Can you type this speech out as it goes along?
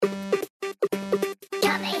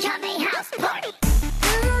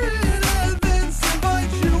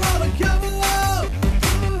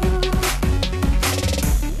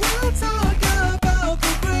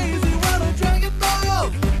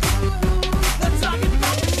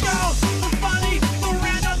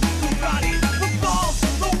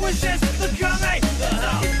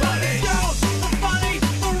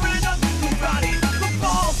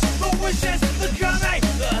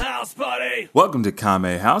Welcome to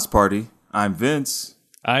Kame House Party. I'm Vince.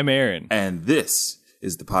 I'm Aaron. And this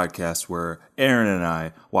is the podcast where Aaron and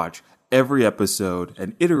I watch every episode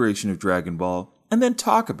and iteration of Dragon Ball and then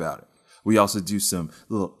talk about it. We also do some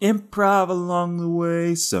little improv along the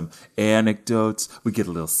way, some anecdotes. We get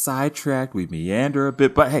a little sidetracked. We meander a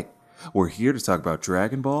bit. But hey, we're here to talk about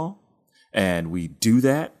Dragon Ball. And we do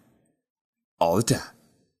that all the time.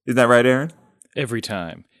 Isn't that right, Aaron? Every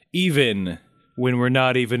time. Even when we're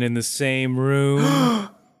not even in the same room.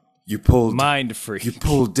 You pulled Mind freak. You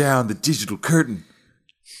pulled down the digital curtain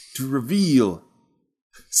to reveal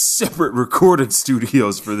separate recording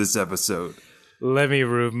studios for this episode. Let me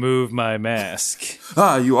remove my mask.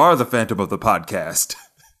 Ah, you are the Phantom of the podcast.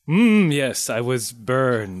 Yes, I was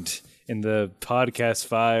burned in the podcast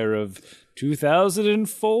fire of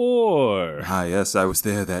 2004. Ah, yes, I was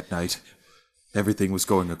there that night. Everything was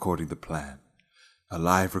going according to plan. A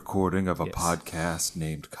live recording of a podcast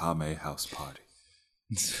named Kame House Party.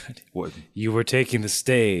 What? You were taking the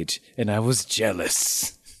stage, and I was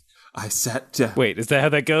jealous. I sat down. Wait, is that how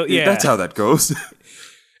that goes? Yeah, That's how that goes.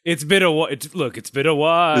 It's been a while. Look, it's been a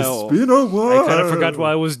while. It's been a while. I kind of forgot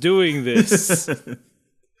why I was doing this.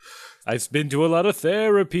 I've been to a lot of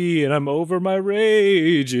therapy, and I'm over my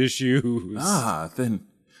rage issues. Ah, then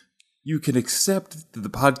you can accept that the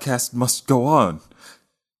podcast must go on.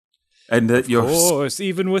 And that Of course,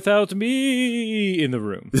 even without me in the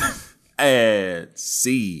room. And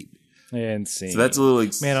scene. And scene. So that's a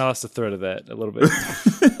little... Man, I lost the thread of that a little bit.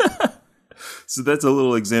 So that's a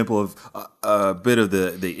little example of a bit of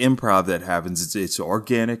the improv that happens. It's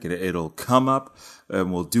organic, and it'll come up,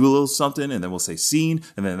 and we'll do a little something, and then we'll say scene,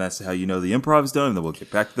 and then that's how you know the improv is done, and then we'll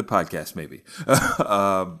get back to the podcast maybe.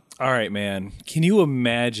 All right, man. Can you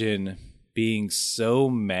imagine being so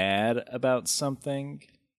mad about something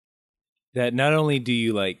that not only do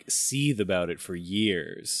you like seethe about it for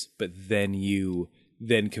years, but then you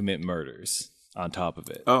commit murders on top of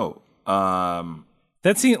it?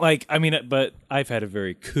 That seems like, I mean, but I've had a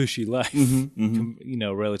very cushy life,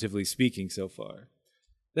 relatively speaking so far.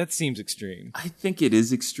 That seems extreme. I think it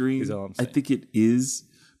is extreme. Is all I'm I saying. think it is,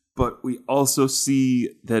 but we also see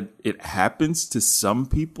that it happens to some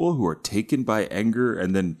people who are taken by anger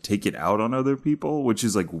and then take it out on other people, which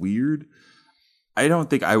is like weird. I don't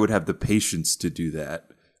think I would have the patience to do that,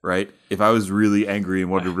 right? If I was really angry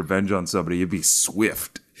and wanted revenge on somebody, it'd be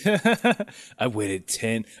swift. I've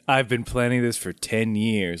been planning this for 10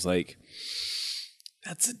 years. Like,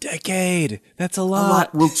 that's a decade. That's a lot. A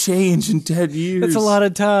lot will change in 10 years. That's a lot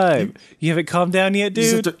of time. You haven't calmed down yet, You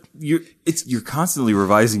just dude? have to- you're constantly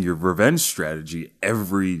revising your revenge strategy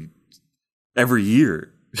every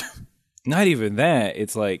year. Not even that.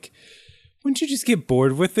 It's like, wouldn't you just get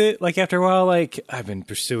bored with it? Like, after a while, like, I've been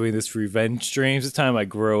pursuing this revenge dreams. It's time I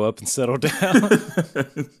grow up and settle down.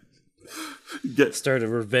 Start a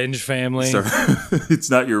revenge family. It's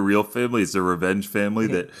not your real family. It's a revenge family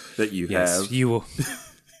that you Yes, have. you will.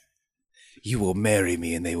 You will marry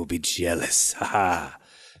me, and they will be jealous. Ha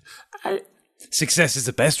ha. Success is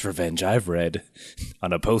the best revenge I've read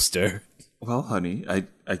on a poster. Well, honey,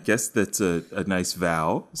 I guess that's a nice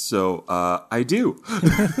vow. So I do.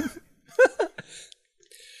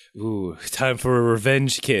 Ooh, time for a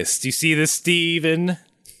revenge kiss. Do you see this, Steven?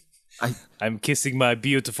 I'm kissing my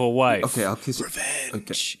beautiful wife. Okay, I'll kiss you. Revenge.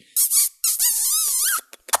 Okay.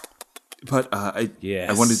 But I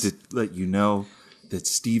Yes. wanted to let you know that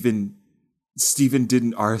Steven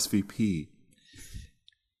didn't RSVP.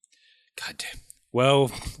 God damn.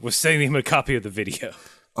 Well, we're sending him a copy of the video.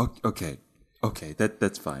 Okay,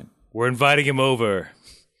 that's fine. We're inviting him over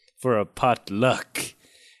for a potluck.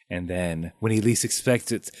 And then, when he least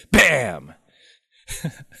expects it, BAM!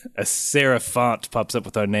 A serif font pops up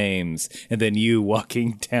with our names, and then you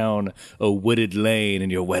walking down a wooded lane in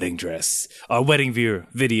your wedding dress. Our wedding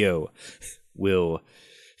video will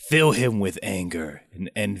fill him with anger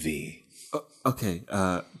and envy. Okay,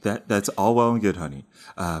 that's all well and good, honey.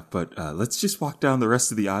 But let's just walk down the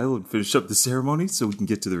rest of the aisle and finish up the ceremony so we can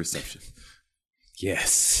get to the reception.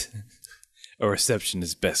 Yes. A reception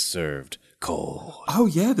is best served cold. Oh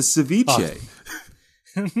yeah, the ceviche.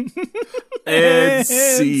 And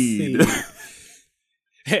Seed.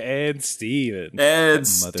 And Steven. And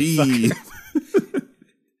Steve.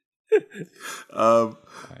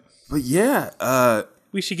 But yeah,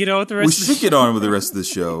 We should get on with the we rest of should get on with the rest of the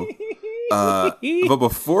show. But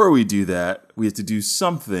before we do that, we have to do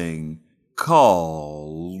something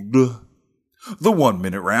called the 1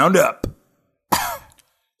 minute roundup.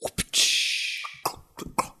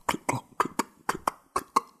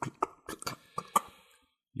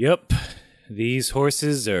 Yep. These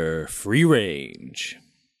horses are free range.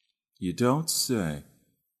 You don't say.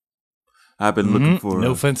 I've been looking for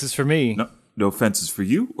No fences for me. no fences for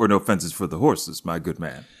you or no fences for the horses, my good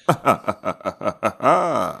man.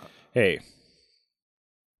 Hey.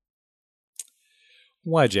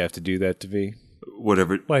 Why'd you have to do that to me?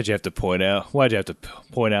 Whatever. Why'd you have to point out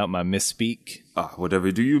my misspeak?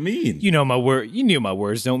 Whatever do you mean? You know you knew my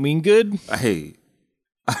words don't mean good. Hey,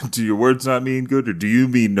 do your words not mean good, or do you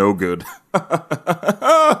mean no good?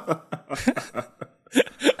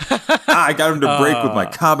 I got him to break with my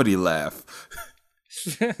comedy laugh.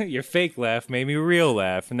 Your fake laugh made me real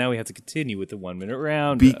laugh, and now we have to continue with the 1 minute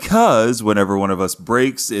round. Because whenever one of us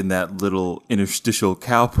breaks in that little interstitial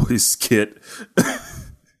cowboy skit,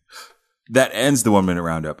 that ends the 1 minute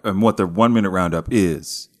roundup. And what the 1 minute roundup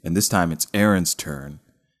is, and this time it's Aaron's turn,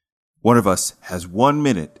 one of us has 1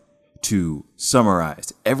 minute to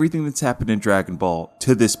summarize everything that's happened in Dragon Ball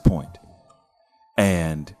to this point.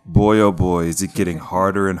 And boy, oh boy, is it getting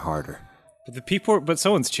harder and harder. But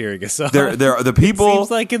someone's cheering us on. The people. It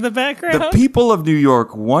seems like in the background. The people of New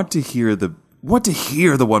York want to hear the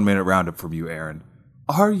 1 minute roundup from you, Aaron.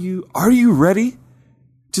 Are you ready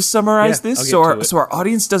to summarize this so our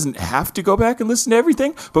audience doesn't have to go back and listen to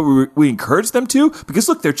everything, but we encourage them to, because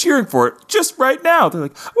look, they're cheering for it just right now. They're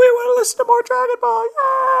like, we want to listen to more Dragon Ball.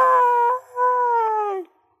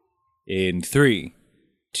 Yay! In 3,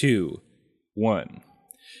 2, 1.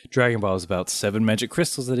 Dragon Ball is about 7 magic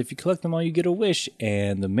crystals that if you collect them all, you get a wish.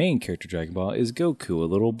 And the main character of Dragon Ball is Goku, a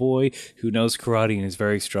little boy who knows karate and is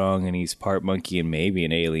very strong, and he's part monkey and maybe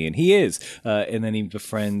an alien. He is. And then he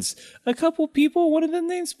befriends a couple people. One of them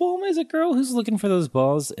named Bulma is a girl who's looking for those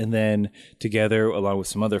balls. And then together, along with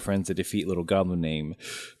some other friends, they defeat little goblin named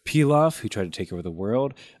Pilaf, who tried to take over the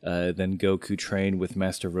world. Then Goku trained with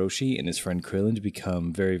Master Roshi and his friend Krillin to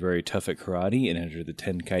become very, very tough at karate and enter the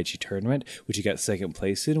Tenkaichi tournament, which he got second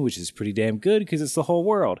place in, which is pretty damn good because it's the whole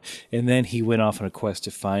world. And then he went off on a quest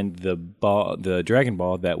to find the Dragon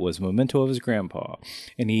Ball that was memento of his grandpa.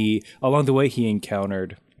 And along the way, he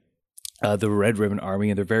encountered the Red Ribbon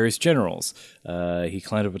Army and their various generals. He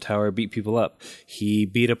climbed up a tower, beat people up. He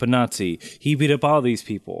beat up a Nazi. He beat up all these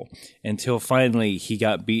people until finally he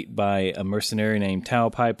got beat by a mercenary named Tao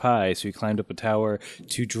Pai Pai. So he climbed up a tower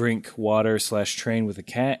to drink water / train with a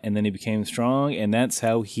cat, and then he became strong, and that's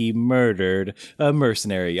how he murdered a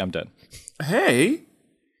mercenary. I'm done. Hey,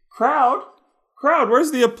 crowd,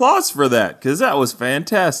 where's the applause for that? Because that was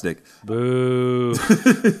fantastic. Boo.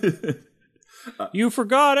 You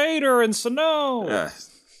forgot Ader and Sano.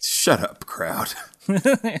 Shut up, crowd.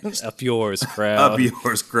 Up yours, crowd. Up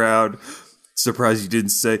yours, crowd. Surprised you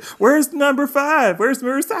didn't say, where's number 5? Where's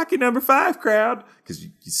Murasaki number 5, crowd? Because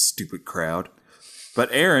you stupid crowd. But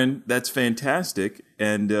Aaron, that's fantastic.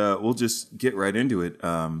 And we'll just get right into it.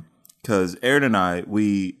 Because Aaron and I,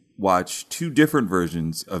 we watch 2 different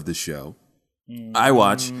versions of the show. I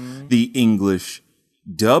watch the English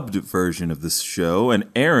dubbed version of this show, and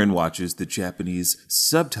Aaron watches the Japanese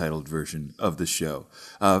subtitled version of the show,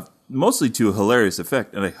 mostly to a hilarious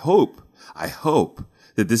effect. And I hope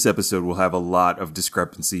that this episode will have a lot of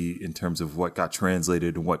discrepancy in terms of what got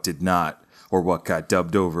translated and what did not, or what got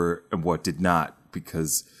dubbed over and what did not,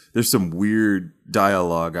 because there's some weird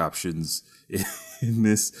dialogue options in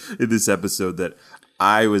this episode that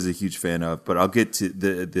I was a huge fan of. But I'll get to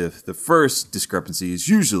the first discrepancy is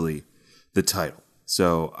usually the title.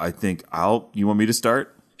 So I think you want me to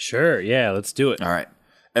start? Sure, yeah, let's do it. All right.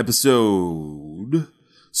 Episode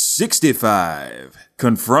 65.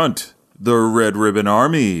 Confront the Red Ribbon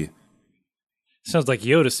Army. Sounds like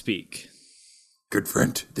Yoda speak.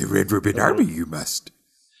 Confront the Red Ribbon Army, you must.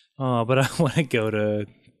 Oh, but I want to go to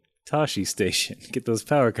Tashi Station. Get those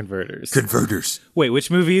power converters. Converters. Wait, which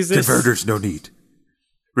movie is this? Converters, no need.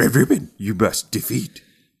 Red Ribbon, you must defeat.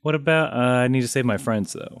 What about, I need to save my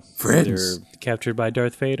friends, though. Friends? They're captured by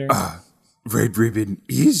Darth Vader? Red Ribbon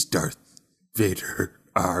is Darth Vader.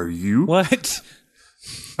 Are you? What?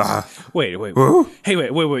 Wait. Whoa? Hey,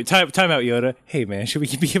 wait. Time out, Yoda. Hey, man, should we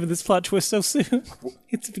be giving this plot twist so soon?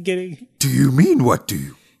 It's the beginning. Do you mean what do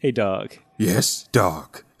you? Hey, dog. Yes,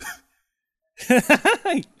 dog.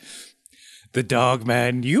 The dog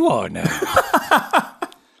man you are now.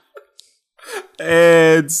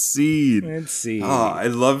 And scene. Let's see. Oh, I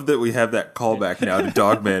love that we have that callback now to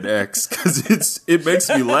Dogman X, because it makes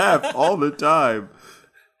me laugh all the time.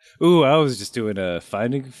 Ooh, I was just doing a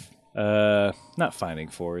not Finding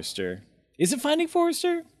Forrester. Is it Finding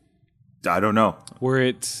Forrester? I don't know. Where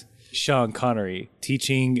it's Sean Connery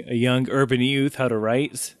teaching a young urban youth how to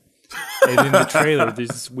write. And in the trailer, there's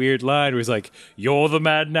this weird line where he's like, "You're the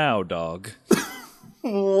man now, dog."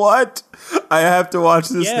 What? I have to watch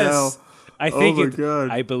this now. I think God.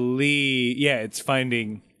 I believe, it's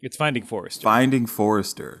Finding It's Finding Forrester. Finding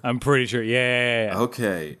Forrester. I'm pretty sure. Yeah.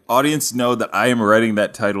 Okay. Audience, know that I am writing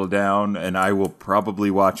that title down, and I will probably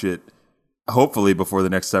watch it, hopefully, before the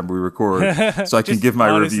next time we record, so I can give my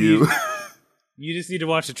review. You just need to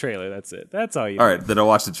watch the trailer. That's it. That's all you All need. right, then I'll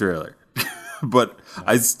watch the trailer. But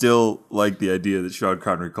I still like the idea that Sean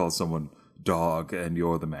Connery calls someone dog, and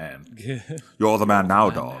you're the man. You're the man now,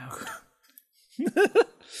 dog.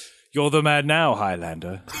 You're the man now,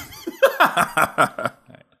 Highlander. Right.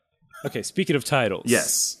 Okay, speaking of titles.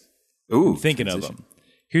 Yes. Ooh. Thinking of them.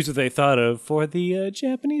 Here's what they thought of for the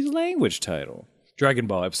Japanese language title. Dragon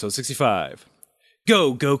Ball Episode 65.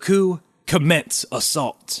 Go, Goku, commence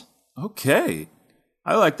assault. Okay.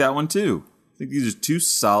 I like that one too. I think these are two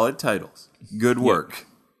solid titles. Good work,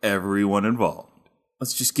 everyone involved.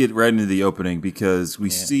 Let's just get right into the opening because we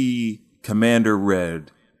see Commander Red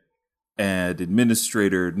and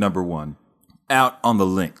Administrator Number 1 out on the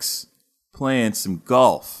links playing some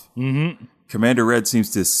golf. Mm-hmm. Commander Red seems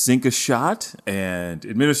to sink a shot, and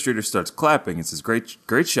Administrator starts clapping and says,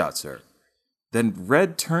 "Great shot, sir." Then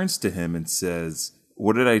Red turns to him and says,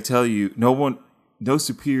 "What did I tell you? No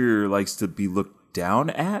superior likes to be looked down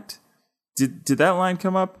at." Did that line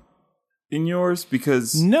come up in yours?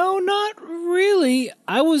 Because no, not really.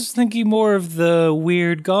 I was thinking more of the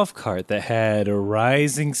weird golf cart that had a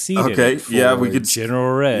rising seat. Okay, in it for yeah, we could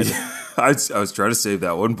General Red. I was trying to save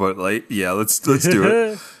that one, but let's do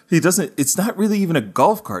it. He doesn't. It's not really even a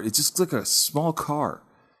golf cart. It's just like a small car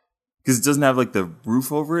because it doesn't have like the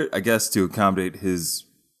roof over it. I guess to accommodate his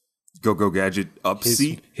go gadget up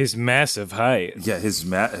seat. His massive height. Yeah,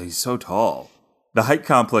 he's so tall. The height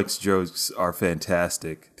complex jokes are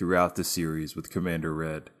fantastic throughout the series with Commander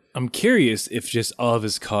Red. I'm curious if just all of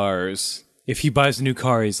his cars, if he buys a new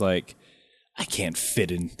car, he's like, I can't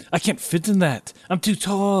fit in that. I'm too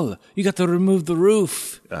tall. You got to remove the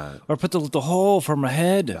roof or put the hole for my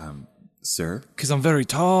head. Sir? Because I'm very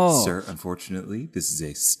tall. Sir, unfortunately, this is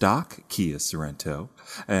a stock Kia Sorento,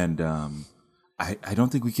 and I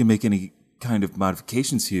don't think we can make any kind of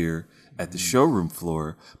modifications here at the showroom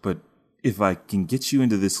floor, but if I can get you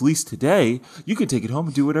into this lease today, you can take it home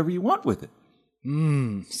and do whatever you want with it.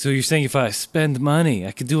 So you're saying if I spend money,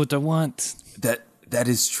 I can do what I want? That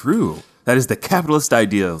is true. That is the capitalist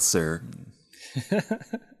ideal, sir. How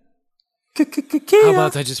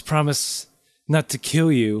about I just promise not to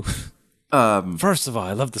kill you? First of all,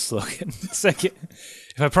 I love the slogan. Second,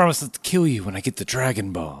 if I promise not to kill you when I get the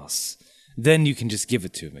Dragon Balls, then you can just give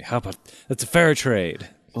it to me. How about that's a fair trade?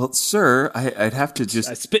 Well, sir, I'd have to just...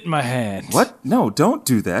 I spit in my hand. What? No, don't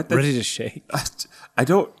do that. Ready to shake. I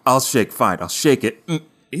don't... I'll shake. Fine, I'll shake it.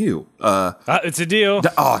 Ew. It's a deal.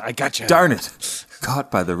 I gotcha. Darn it.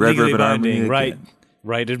 Caught by the Red Ribbon Army again.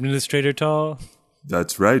 Right, Administrator Tall?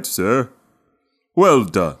 That's right, sir. Well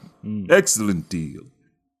done. Excellent deal.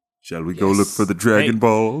 Shall we go look for the Dragon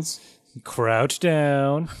Balls? Crouch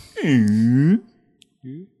down.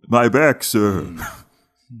 My back, sir.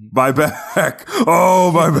 My back. Oh,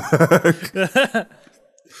 my back.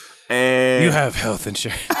 And you have health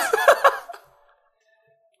insurance.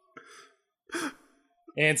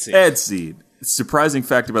 And seed. Surprising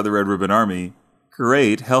fact about the Red Ribbon Army,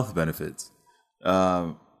 great health benefits.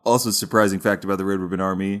 Also surprising fact about the Red Ribbon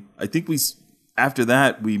Army, I think after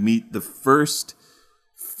that we meet the first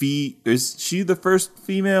is she the first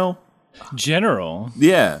female? General?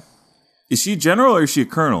 Yeah. Is she a general or is she a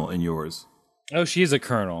colonel in yours? Oh, she is a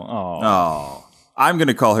colonel. Oh. I'm going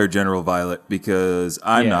to call her General Violet because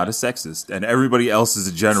I'm not a sexist, and everybody else is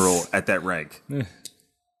a general at that rank.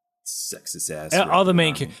 Sexist ass. All the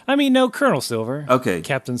main... no, Colonel Silver. Okay.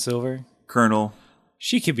 Captain Silver. Colonel.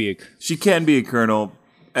 She can be a colonel,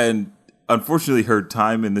 and unfortunately her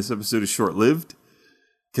time in this episode is short-lived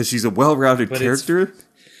because she's a well-rounded character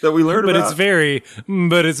that we learned about.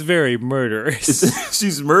 But it's very murderous.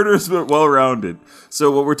 She's murderous but well-rounded. So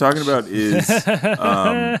what we're talking about is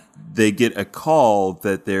they get a call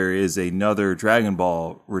that there is another Dragon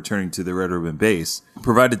Ball returning to the Red Ribbon base,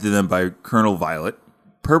 provided to them by Colonel Violet,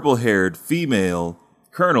 purple-haired female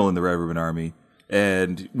colonel in the Red Ribbon Army,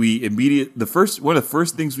 and one of the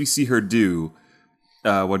first things we see her do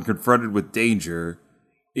when confronted with danger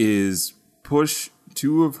is push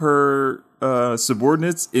two of her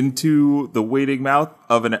subordinates into the waiting mouth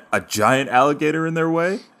of a giant alligator in their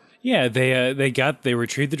way. Yeah, they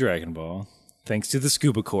retrieved the Dragon Ball thanks to the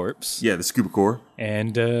Scuba Corps. Yeah, the Scuba Corps.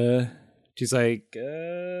 And she's like,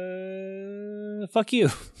 fuck you.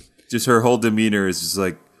 Just her whole demeanor is just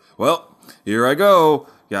like, well, here I go.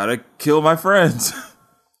 Gotta kill my friends.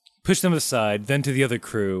 Push them aside, then to the other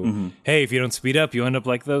crew. Mm-hmm. Hey, if you don't speed up, you end up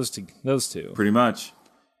like those two. Pretty much.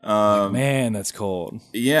 Man, that's cold.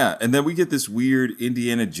 Yeah, and then we get this weird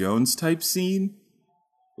Indiana Jones type scene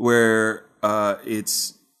where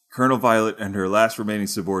it's Colonel Violet and her last remaining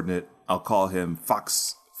subordinate. I'll call him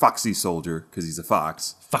Foxy Soldier because he's a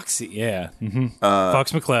fox. Foxy, yeah. Mm-hmm.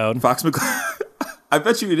 Fox McCloud. Fox McCloud. I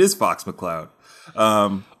bet you it is Fox McCloud.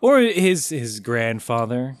 Or his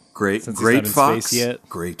grandfather. Great since he's not in Fox. space yet.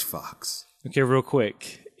 Great Fox. Okay, real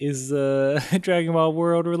quick. Is Dragon Ball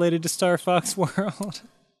World related to Star Fox World?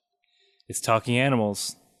 It's talking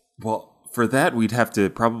animals. Well, for that, we'd have to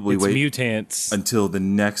probably It's wait mutants. until the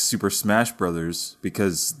next Super Smash Brothers,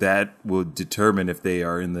 because that will determine if they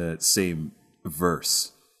are in the same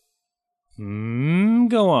verse.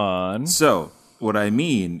 Go on. So, what I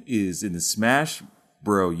mean is, in the Smash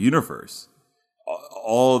Bro universe,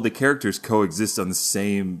 all the characters coexist on the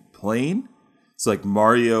same plane. It's like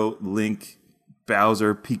Mario, Link,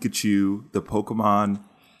 Bowser, Pikachu, the Pokemon,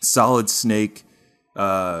 Solid Snake,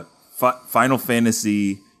 Final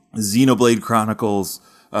Fantasy, Xenoblade Chronicles,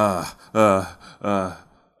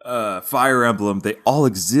 Fire Emblem. They all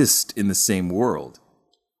exist in the same world,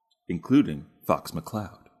 including Fox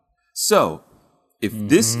McCloud. So, if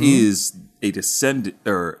this is a descendant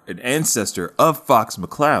or an ancestor of Fox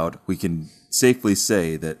McCloud, we can safely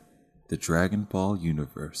say that the Dragon Ball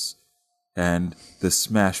universe and the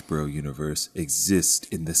Smash Bro universe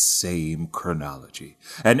exist in the same chronology.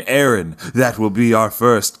 And Aaron, that will be our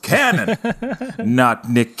first canon, not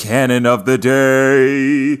Nick Cannon of the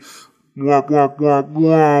day.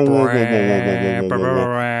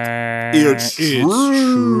 It's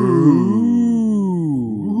true.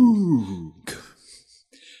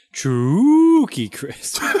 Trookie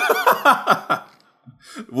Chris.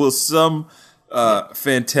 Will some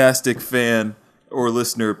fantastic fan or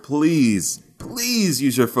listener please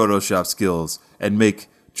use your Photoshop skills and make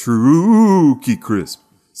Trookie Crisp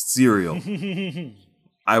cereal?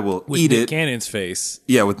 I will eat Nick it. Cannon's face.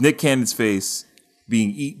 Yeah, with Nick Cannon's face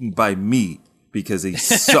being eaten by me because he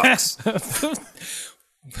sucks. I'm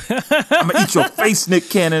gonna eat your face, Nick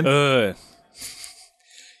Cannon.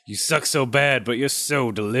 You suck so bad, but you're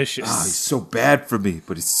so delicious. Oh, he's so bad for me,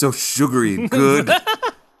 but he's so sugary and good.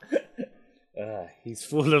 He's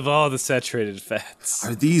full of all the saturated fats.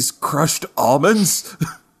 Are these crushed almonds?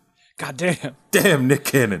 God damn. Damn, Nick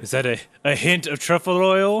Cannon. Is that a hint of truffle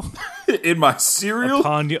oil In my cereal?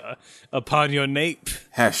 upon your nape?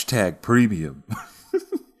 Hashtag premium.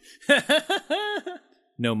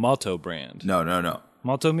 No, Malto brand. No.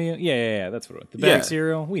 Malto meal? Yeah, that's what it was. The bag Yeah.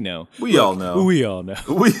 cereal? We know. We all know. We all know.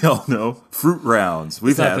 We all know. Fruit rounds.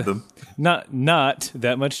 We've had them. Not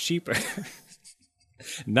that much cheaper.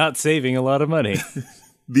 Not saving a lot of money.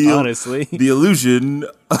 Honestly. The illusion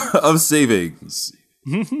of savings.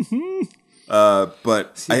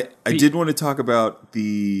 But I did want to talk about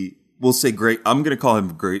we'll say great, I'm going to call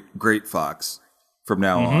him Great Fox from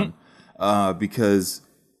now on. Because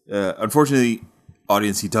unfortunately,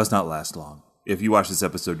 audience, he does not last long. If you watch this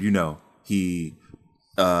episode, you know he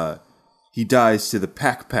dies to the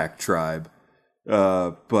Pack tribe.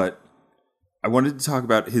 But I wanted to talk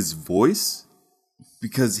about his voice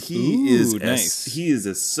because he is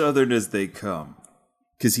as southern as they come.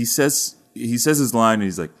 Because he says his line and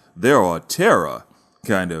he's like, "There are terror,"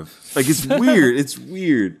 kind of like it's weird. It's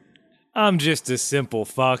weird. I'm just a simple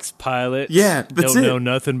fox pilot. Yeah, that's Don't it. know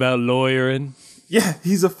nothing about lawyering. Yeah,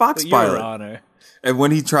 he's a fox But pilot. Your Honor. And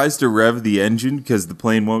when he tries to rev the engine because the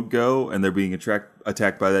plane won't go and they're being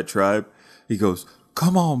attacked by that he goes,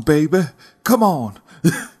 "Come on, baby, come on."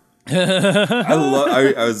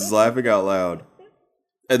 I was laughing out loud.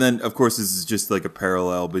 And then, of course, this is just like a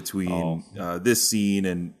parallel between this scene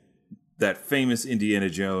and that famous Indiana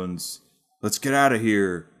Jones. Let's get out of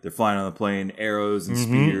here. They're flying on the plane, arrows and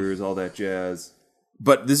spears, all that jazz.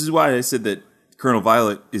 But this is why I said that Colonel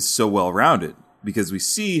Violet is so well-rounded, because we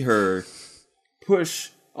see her push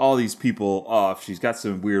all these people off. She's got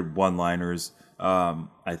some weird one-liners,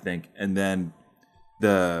 I think. And then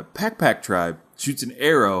the Pack tribe shoots an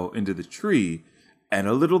arrow into the tree, and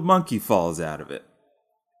a little monkey falls out of it.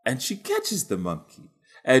 And she catches the monkey.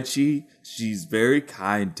 And she's very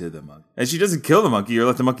kind to the monkey. And she doesn't kill the monkey or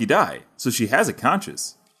let the monkey die. So she has a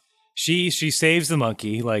conscience. She saves the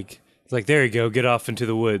monkey, like there you go, get off into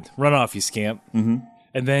the wood. Run off, you scamp. Mm-hmm.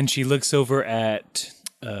 And then she looks over at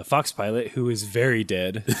Fox Pilot, who is very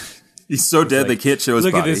dead. He's so dead they can't show his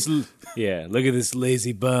look body. Look at this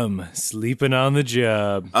lazy bum sleeping on the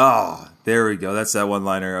job. Oh, there we go. That's that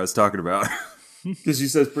one-liner I was talking about. Because she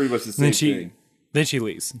says pretty much the same thing. Then she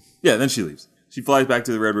leaves. Yeah, then she leaves. She flies back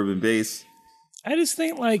to the Red Ribbon base. I just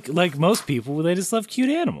think like most people, they just love cute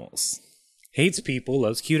animals. Hates people,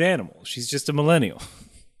 loves cute animals. She's just a millennial.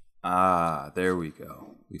 Ah, there we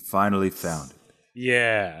go. We finally found it.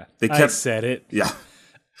 Yeah. They I kept- said it. Yeah.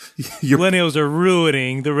 Millennials are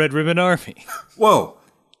ruining the Red Ribbon Army. Whoa.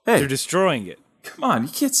 Hey, They're destroying it. come on. You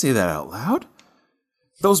can't say that out loud.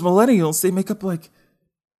 Those millennials, they make up like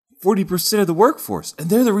 40% of the workforce. And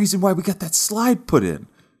they're the reason why we got that slide put in.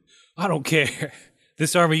 I don't care.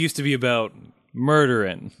 This army used to be about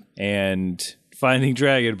murdering and finding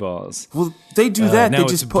Dragon Balls. Well, they do that. now They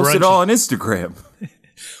it's just post it brunch. all on Instagram.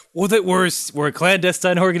 Well, that we're a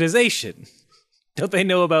clandestine organization. Don't they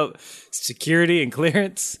know about security and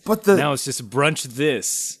clearance? But now it's just brunch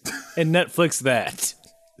this and Netflix that.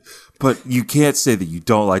 But you can't say that you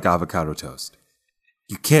don't like avocado toast.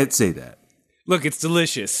 You can't say that. Look, it's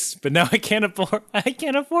delicious, but now I can't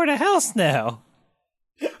afford a house now.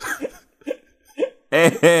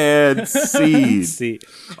 And seed. See,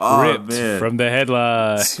 Oh, ripped man. from the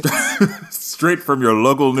headline. Straight from your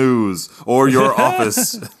local news or your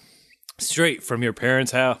office. Straight from your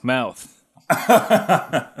parents' mouth.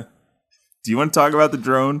 Do you want to talk about the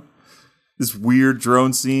drone? This weird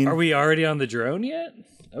drone scene? Are we already on the drone yet?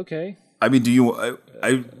 Okay. I mean, do you?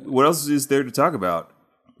 What else is there to talk about?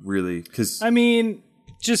 Really? Because I mean,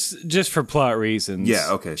 just for plot reasons.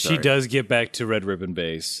 Yeah, okay, sorry. She does get back to Red Ribbon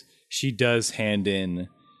Base. She does hand in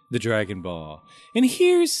the Dragon Ball. And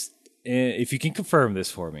here's, if you can confirm this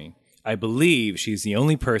for me, I believe she's the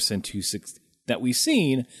only person that we've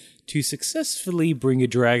seen to successfully bring a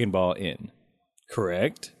Dragon Ball in.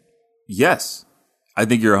 Correct? yes, I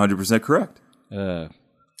think you're 100% correct.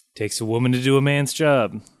 Takes a woman to do a man's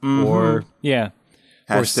job. Or, yeah.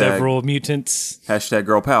 Or several mutants. Hashtag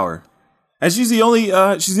girl power. And she's the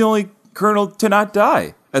only colonel to not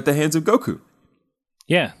die at the hands of Goku.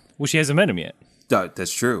 Yeah. Well, she hasn't met him yet.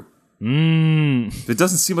 That's true. It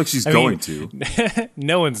doesn't seem like she's going to.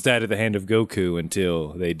 No one's died at the hand of Goku until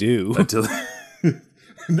they do. Until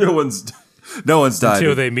no one's died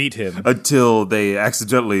Until they meet him. until they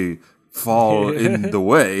accidentally fall in the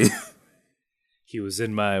way. He was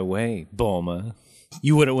in my way, Bulma.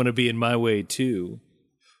 You wouldn't want to be in my way, too.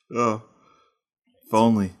 Oh, if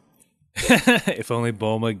only. If only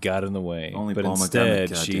Bulma got in the way. Only but Bulma got in the instead,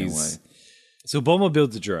 goddamn she's... way. So Bulma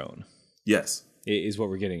builds a drone, Yes. is what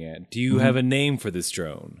we're getting at. Do you have a name for this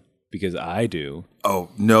drone? Because I do. Oh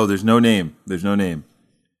no, there's no name. There's no name.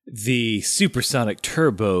 The Supersonic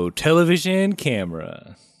Turbo Television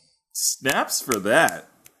Camera. Snaps for that.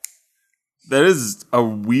 That is a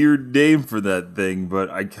weird name for that thing, but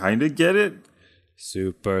I kind of get it.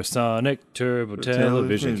 Supersonic Turbo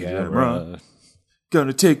Television Camera.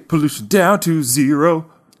 Gonna take pollution down to zero.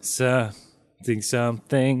 Something,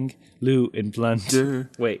 loot and plunder.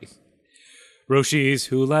 Wait. Roshis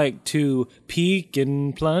who like to peek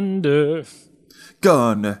and plunder.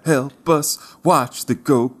 Gonna help us watch the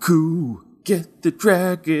Goku get the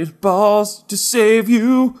Dragon Balls to save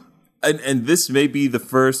you. And this may be the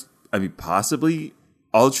first, I mean, possibly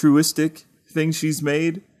altruistic thing she's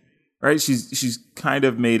made. Right? She's kind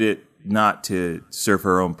of made it not to serve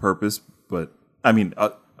her own purpose, but I mean,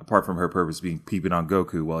 apart from her purpose being peeping on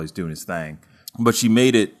Goku while he's doing his thing. But she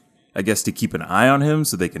made it, I guess, to keep an eye on him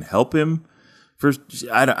so they can help him.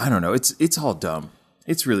 I don't know. It's all dumb.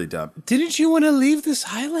 It's really dumb. Didn't you want to leave this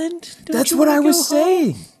island? That's what I was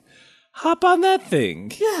saying. Hop on that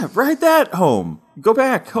thing. Yeah, ride that home. Go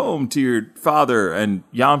back home to your father and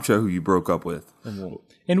Yamcha, who you broke up with.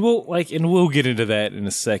 And we'll get into that in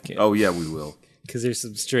a second. Oh yeah, we will. Because there's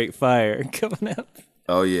some straight fire coming up.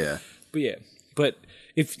 Oh yeah. But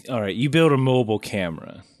all right, you build a mobile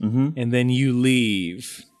camera and then you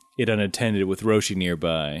leave it unattended with Roshi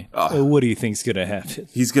nearby. What do you think's gonna happen?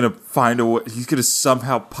 He's gonna find a way. He's gonna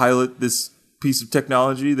somehow pilot this piece of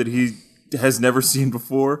technology that he has never seen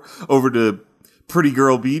before over to Pretty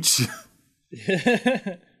Girl Beach.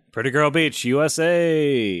 Pretty Girl Beach,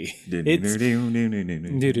 USA. It's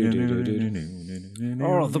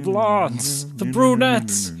the blondes, the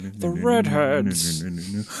brunettes, the redheads,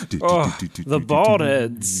 the bald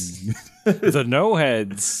heads, the no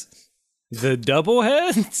heads, the double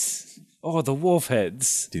heads, the wolf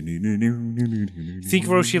heads. Think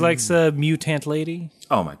Roshi likes a mutant lady?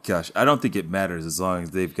 Oh my gosh, I don't think it matters as long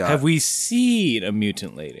as they've got. Have we seen a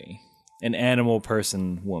mutant lady? An animal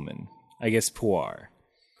person woman? I guess Puar.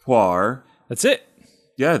 That's it.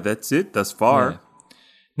 Yeah, that's it thus far. Yeah.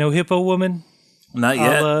 No hippo woman? Not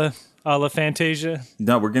yet. A la Fantasia?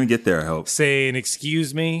 No, we're going to get there, I hope. Saying,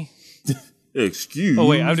 excuse me? Excuse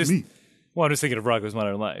me. I'm just thinking of Rocko's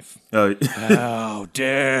Modern Life. How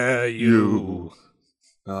dare you?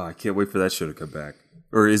 Oh, I can't wait for that show to come back.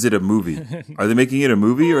 Or is it a movie? Are they making it a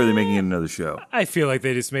movie or are they making it another show? I feel like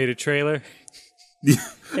they just made a trailer.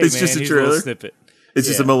 It's just a trailer? A little snippet. It's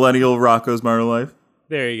just a millennial Rocko's Modern Life?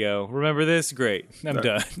 There you go. Remember this? Great. I'm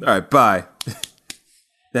done. All right, bye.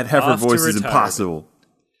 That heifer Off to voice is retirement. impossible.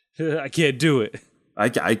 I can't do it. I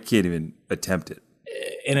can't even attempt it.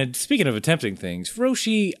 And speaking of attempting things,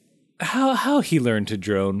 Roshi, how he learned to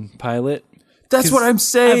drone pilot? That's 'Cause what I'm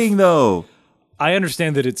saying, though. I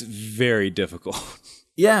understand that it's very difficult.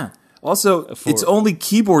 Yeah. Also, it's only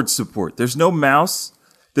keyboard support. There's no mouse.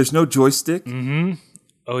 There's no joystick.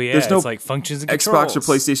 Oh yeah, There's no it's like functions and controls. Xbox or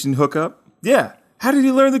PlayStation hookup. Yeah. How did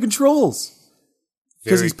he learn the controls?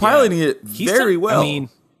 Because he's piloting it very well. I mean,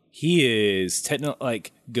 he is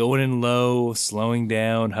like going in low, slowing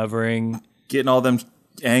down, hovering. Getting all them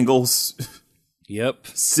angles, Yep.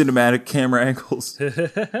 cinematic camera angles.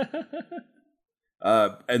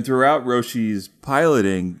 And throughout Roshi's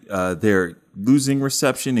piloting, they're losing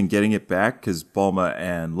reception and getting it back because Bulma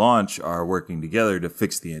and Launch are working together to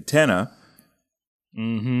fix the antenna.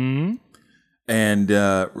 Mm-hmm. And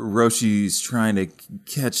Roshi's trying to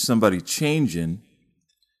catch somebody changing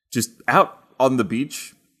just out on the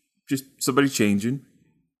beach. Just somebody changing.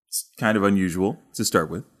 It's kind of unusual to start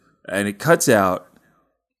with. And it cuts out,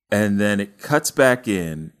 and then it cuts back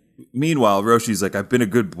in. Meanwhile, Roshi's like, I've been a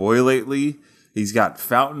good boy lately. He's got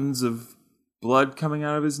fountains of blood coming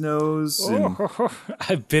out of his nose. And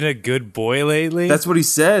I've been a good boy lately. that's what he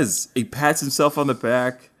says. He pats himself on the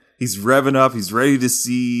back. He's revving up. He's ready to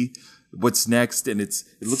see what's next. And it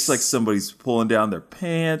looks like somebody's pulling down their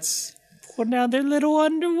pants. pulling down their little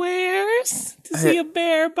underwears to see a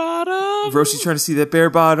bare bottom. Roshi's trying to see that bare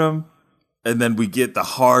bottom. And then we get the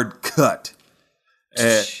hard cut.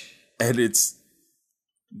 And it's,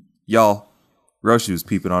 y'all, Roshi was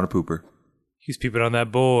peeping on a pooper. He's peeping on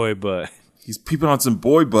that boy, but He's peeping on some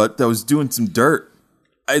boy butt that was doing some dirt.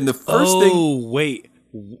 And the first thing wait.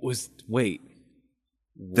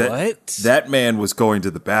 What? that man was going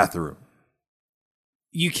to the bathroom.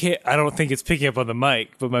 You can't. I don't think it's picking up on the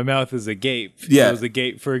mic, but my mouth is agape. Yeah. It was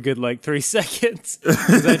agape for a good 3 seconds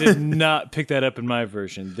because I did not pick that up in my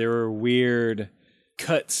version. There were weird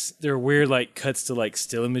cuts. There were weird cuts to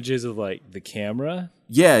still images of the camera.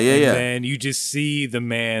 Yeah. And you just see the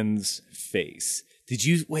man's face. Did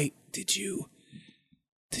you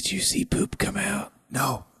see poop come out?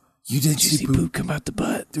 No, you didn't Did you see poop come out the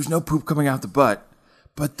butt? There's no poop coming out the butt.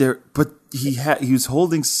 But he was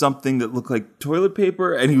holding something that looked like toilet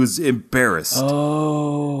paper, and he was embarrassed.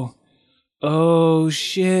 Oh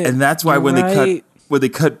shit! And that's why You're when right. they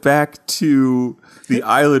cut back to the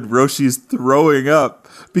island, Roshi's throwing up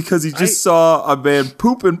because he just saw a man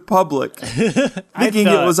poop in public, thinking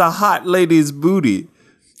it was a hot lady's booty.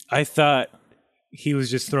 I thought he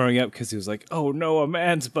was just throwing up because he was like, "Oh no, a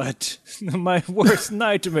man's butt! My worst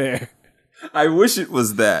nightmare, I wish it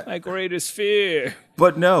was that. my greatest fear."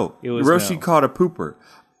 But no, was Roshi no. caught a pooper.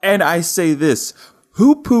 And I say this,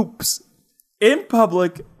 who poops in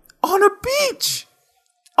public on a beach?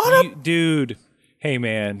 Dude, hey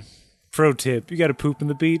man, pro tip: you got to poop in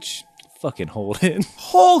the beach. Fucking hold it.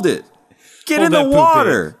 Hold it. Get Hold in that the poop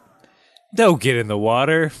water. Don't get in the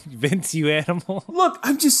water, Vince, you animal. Look,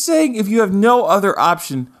 I'm just saying, if you have no other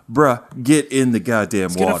option, bruh, get in the goddamn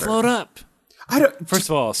It's water. gonna float up. I don't. First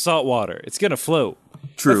of all, salt water. It's gonna float.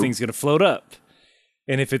 True. That thing's gonna float up.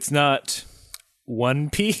 And if it's not One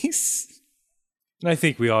Piece, and I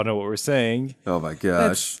think we all know what we're saying. Oh my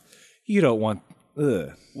gosh. You don't want.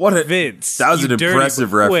 Ugh. What a Vince. That was you an dirty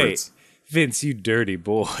impressive reference. Wait, Vince, you dirty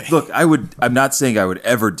boy. Look, I'm not saying I would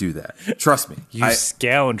ever do that. Trust me. You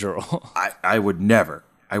scoundrel. I would never.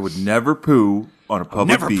 I would never poo on a public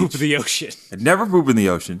Never beach. poop in the ocean. I'd never poop in the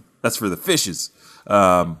ocean. That's for the fishes.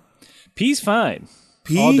 Pee's fine.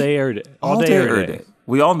 Pee All day, every day. All day, every day.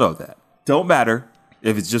 We all know that. Don't matter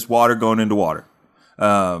if it's just water going into water.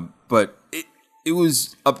 But it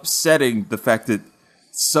was upsetting the fact that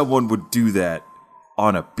someone would do that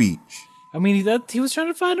on a beach. I mean, he was trying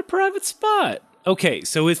to find a private spot. Okay,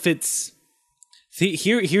 so if it's... See,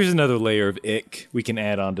 here's another layer of ick we can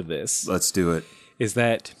add onto this. Let's do it. Is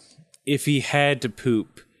that if he had to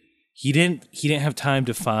poop, he didn't have time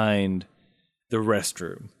to find the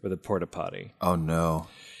restroom or the porta potty. Oh no.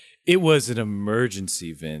 It was an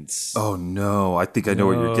emergency, Vince. Oh no. I think I know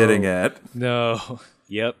what you're getting at. No.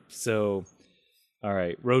 Yep. So, all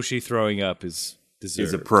right. Roshi throwing up is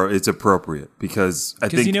deserved. It's appropriate because I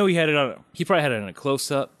think Because he had it on. He probably had it on a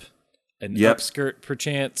close up, an upskirt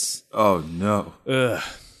perchance. Oh no. Ugh.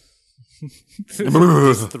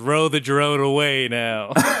 Just throw the drone away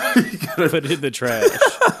now. Put it in the trash.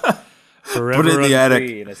 Forever Put it in the attic.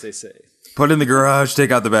 unclean, as they say. Put it in the garage,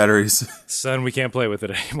 take out the batteries. Son, we can't play with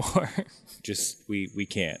it anymore. Just we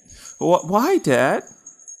can't. Why, Dad?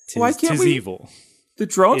 Why can't tis we? evil. The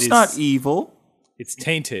drone's It is- not evil. It's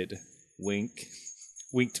tainted. Wink.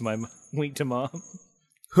 Wink to mom.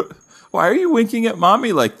 Why are you winking at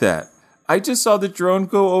mommy like that? I just saw the drone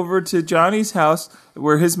go over to Johnny's house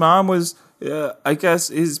where his mom was, I guess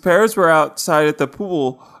his parents were outside at the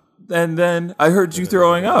pool, and then I heard you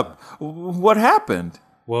throwing up. What happened?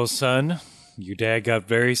 Well, son, your dad got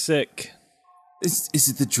very sick. Is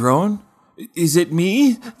it the drone? Is it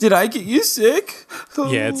me? Did I get you sick?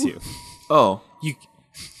 Yeah, it's you. Oh.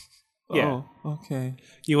 Yeah. Oh, okay.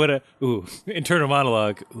 You wanna, internal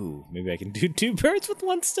monologue. Maybe I can do 2 birds with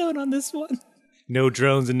 1 stone on this one. No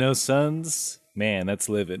drones and no suns. Man, that's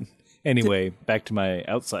living. Anyway, back to my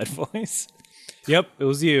outside voice. Yep, it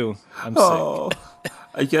was you. I'm sick.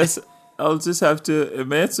 I guess I'll just have to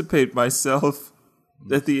emancipate myself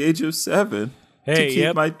at the age of 7. Hey, to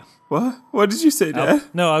keep my... What? What did you say, Dad?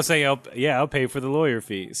 I was saying I'll pay for the lawyer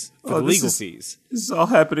fees, for the legal fees. This is all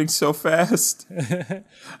happening so fast.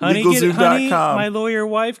 Honey, LegalZoom.com. my lawyer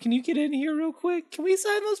wife, can you get in here real quick? Can we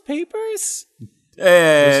sign those papers?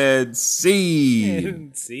 And see.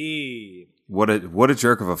 See. What a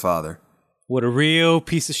jerk of a father. What a real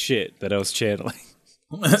piece of shit that I was channeling.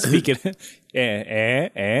 Speaking of,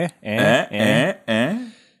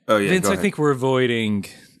 Oh yeah, Vince, I think we're avoiding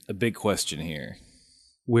a big question here.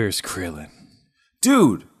 Where's Krillin?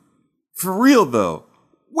 Dude, for real though,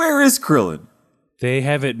 where is Krillin? They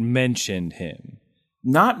haven't mentioned him.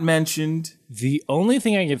 Not mentioned. The only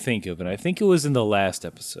thing I can think of, and I think it was in the last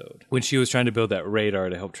episode, when she was trying to build that radar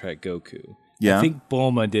to help track Goku. Yeah. I think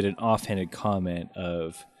Bulma did an offhanded comment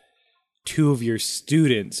of 2 of your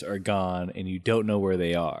students are gone and you don't know where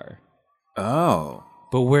they are. Oh.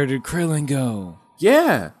 But where did Krillin go?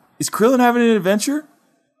 Yeah. Is Krillin having an adventure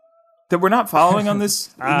that we're not following on this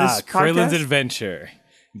in this podcast? Krillin's adventure.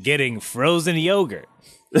 Getting frozen yogurt.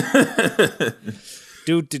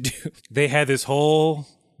 They had this whole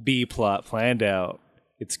B plot planned out.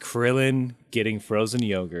 It's Krillin getting frozen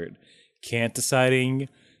yogurt. Can't deciding,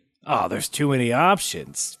 there's too many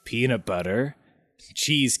options. Peanut butter,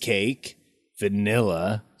 cheesecake,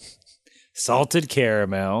 vanilla, salted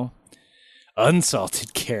caramel,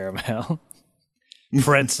 unsalted caramel,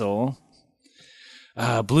 pretzel,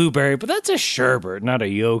 blueberry, but that's a sherbet, not a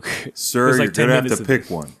yogurt. Sir, you're going to have to pick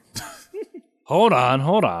one. Hold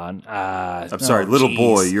on. I'm sorry, little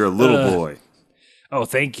boy. You're a little boy. Oh,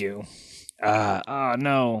 thank you.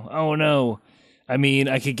 No. I mean,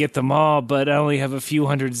 I could get them all, but I only have a few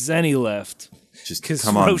hundred zenny left. Just because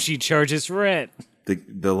come on. Roshi charges rent.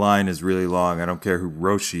 The line is really long. I don't care who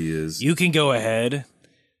Roshi is. You can go ahead.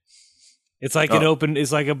 It's like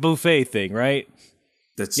it's like a buffet thing, right?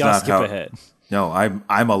 That's Y'all not skip how. ahead. No,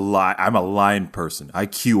 I'm a line person. I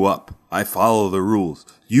queue up. I follow the rules.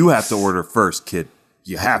 You have to order first, kid.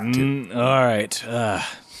 You have to. All right.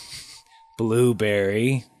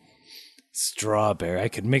 Blueberry, strawberry. I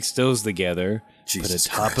could mix those together. Jesus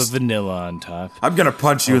put a top Christ. of vanilla on top. I'm gonna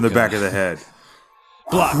punch you in the back of the head.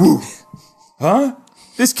 Block. Huh?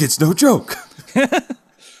 This kid's no joke.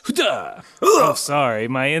 Oh, sorry.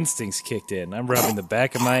 My instincts kicked in. I'm rubbing the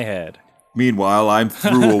back of my head. Meanwhile, I'm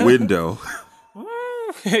through a window.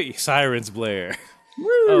 Hey, sirens blare.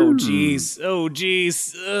 Oh, jeez.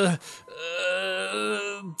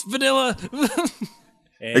 Vanilla.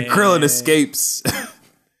 And Krillin escapes.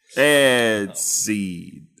 And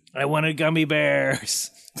seed. I wanted gummy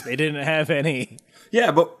bears. They didn't have any.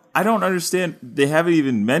 Yeah, but I don't understand. They haven't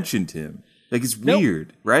even mentioned him. Like, it's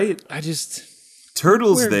weird, right?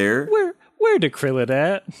 Turtle's there. Where did Krillin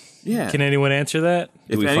at? Yeah. Can anyone answer that?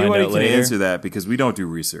 If anybody can answer that, because we don't do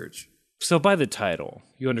research. So by the title,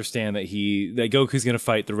 you understand that Goku's going to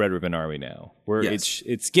fight the Red Ribbon Army now.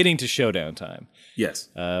 It's getting to showdown time. Yes.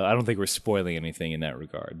 I don't think we're spoiling anything in that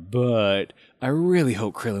regard, but I really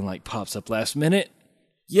hope Krillin pops up last minute.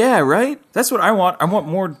 Yeah, right? That's what I want. I want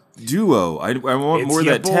more duo. I want more of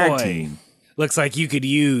that tag team. Looks like you could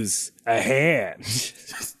use a hand.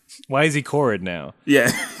 Why is he Korrin now?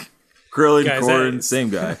 Yeah. Krillin, Korrin,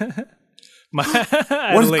 same guy. What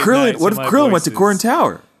if Krillin went to Korrin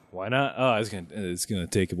Tower? Why not? Oh, it's gonna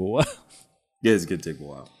take him a while. Yeah, it's gonna take a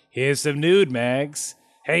while. Here's some nude mags.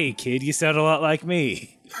 Hey, kid, you sound a lot like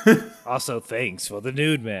me. Also, thanks for the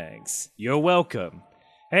nude mags. You're welcome.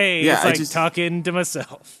 Hey, yeah, it's like talking to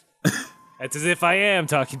myself. It's as if I am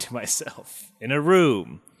talking to myself in a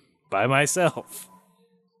room by myself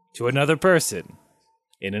to another person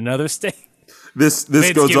in another state. This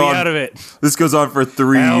Vince, goes get on. Me out of it. This goes on for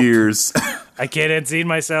 3 years. I can't unseen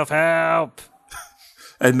myself. Help!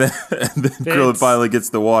 And then Krillin finally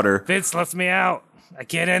gets the water. Vince lets me out. I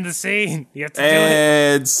can't end the scene. You have to do it.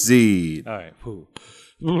 And scene. All right.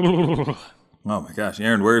 Oh my gosh,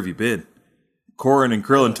 Aaron, where have you been? Korin and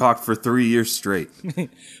Krillin talked for 3 years straight.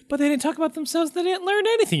 But they didn't talk about themselves. They didn't learn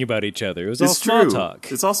anything about each other. It was all It's small true.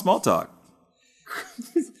 talk. It's all small talk.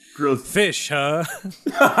 Krillin. Fish, huh?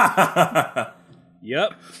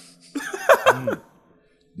 Yep.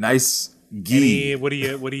 Nice gi. What do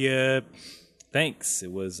you? Thanks.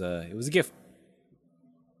 It was a gift.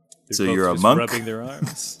 They're So both you're a just monk? rubbing their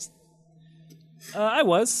arms. I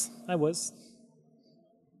was.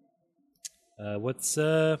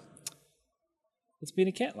 What's being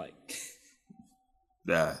a cat like?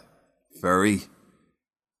 Furry.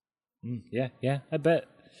 Yeah, I bet.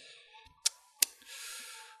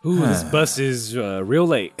 Ooh, this bus is real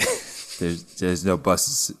late. There's no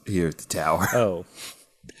buses here at the tower. Oh.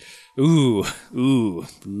 Ooh.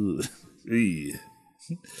 Eee.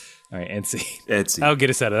 All right, Etsy. Etsy. I'll get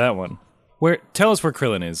us out of that one. Tell us where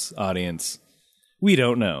Krillin is, audience. We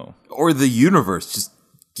don't know. Or the universe. Just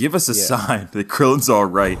give us a sign that Krillin's all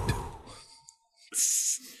right.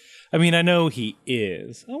 I mean, I know he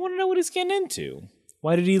is. I want to know what he's getting into.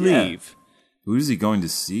 Why did he leave? Who is he going to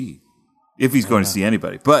see? If he's going to see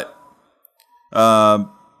anybody. But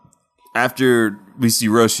after we see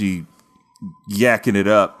Roshi yakking it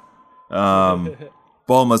up,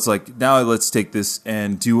 Bulma's like, now let's take this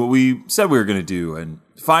and do what we said we were going to do and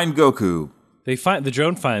find Goku. The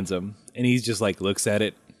drone finds him, and he's just like looks at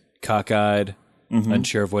it, cockeyed,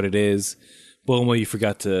 unsure of what it is. Bulma, you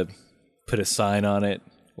forgot to put a sign on it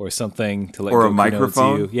or something to let Or Goku a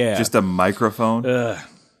microphone. know it's you. Yeah, Just a microphone.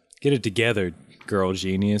 get it together, girl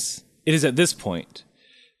genius. It is at this point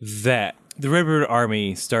that the Red Ribbon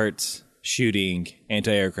Army starts shooting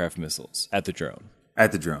anti-aircraft missiles at the drone.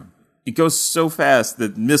 At the drone. It goes so fast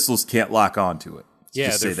that missiles can't lock onto it.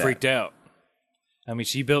 Yeah, they're freaked out. I mean,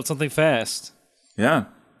 she built something fast. Yeah,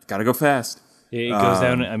 gotta go fast. It goes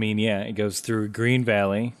down. I mean, yeah, it goes through Green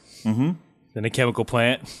Valley, then a chemical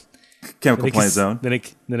plant, Chemical plant zone.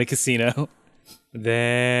 then a casino,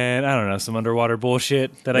 then I don't know, some underwater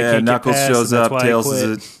bullshit that I Yeah, can't Knuckles get past. shows and that's up, why I Tails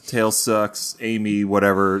quit. Tails sucks, Amy,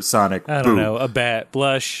 whatever, Sonic, I don't know, a bat,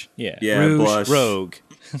 Blush, yeah, Rouge, Blush. Rogue.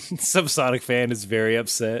 Some Sonic fan is very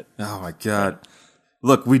upset. Oh my god.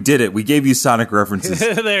 Look, we did it. We gave you Sonic references.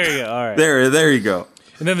 There you go. All right. There you go.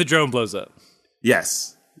 And then the drone blows up.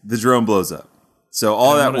 Yes, the drone blows up. So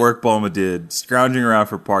all that work Bulma did, scrounging around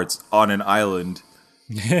for parts on an island,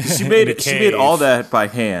 she made In a She made cave. all that by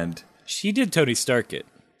hand. She did Tony Stark it.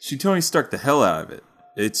 She Tony Stark the hell out of it.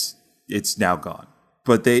 It's now gone.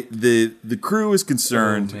 But the crew is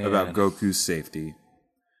concerned about Goku's safety,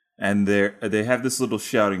 and they have this little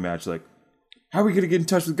shouting match like, "How are we gonna get in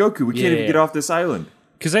touch with Goku? We can't even get off this island."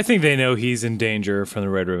 Because I think they know he's in danger from the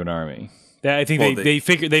Red Ribbon Army. I think they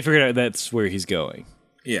figured out that's where he's going.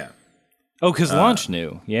 Yeah. Oh, because Launch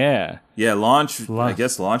knew. Yeah. Yeah, Launch. I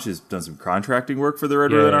guess Launch has done some contracting work for the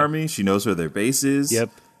Red Ribbon Army. She knows where their base is. Yep.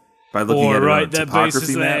 By looking at it on a that base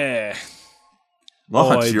topography is map. there.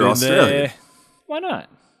 Launch, I've you're been Australian. there. Why not?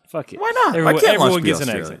 Fuck it. Why not? Why Everyone, can't Launch everyone be gets an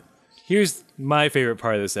Australian? accent. Here's my favorite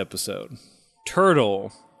part of this episode.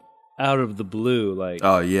 Turtle, out of the blue, like,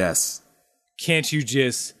 Oh yes. can't you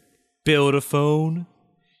just build a phone?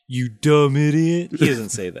 You dumb idiot. He doesn't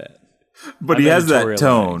say that. But I'm he has that editorialized.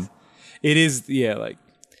 tone. It is, like,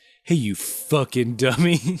 hey, you fucking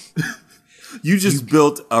dummy. You just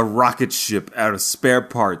built a rocket ship out of spare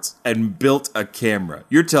parts and built a camera.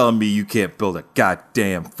 You're telling me you can't build a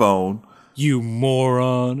goddamn phone? You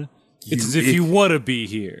moron. It's as if you want to be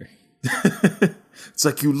here. It's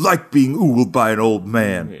like you like being ooled by an old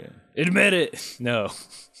man. Yeah. Admit it. No.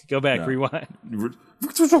 Go back, rewind.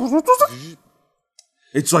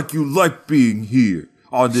 It's like you like being here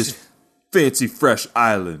on this fancy fresh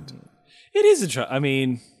island. It is I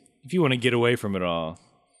mean, if you want to get away from it all.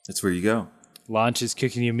 That's where you go. Launch is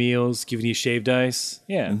cooking you meals, giving you shaved ice.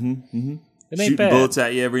 Yeah. It ain't Shooting bad. bullets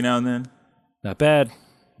at you every now and then. Not bad.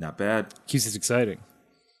 Not bad. Keeps it exciting.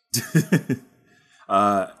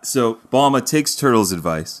 So Bulma takes Turtle's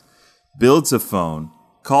advice, builds a phone,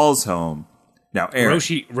 calls home. Now Aaron.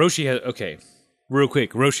 Roshi has, okay, real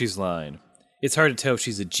quick, Roshi's line. It's hard to tell if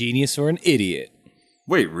she's a genius or an idiot.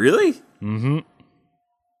 Wait, really? Mm-hmm.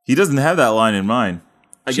 He doesn't have that line in mind.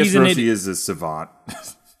 I She's guess an Roshi is a savant.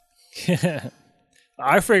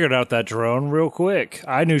 I figured out that drone real quick.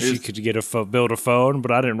 I knew she could build a phone,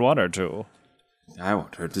 but I didn't want her to. I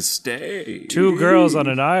want her to stay. Two girls on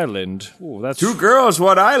an island. Ooh, that's Two girls,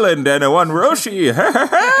 one island, and one Roshi.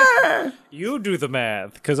 You do the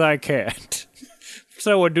math, because I can't.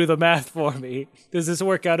 Someone do the math for me. Does this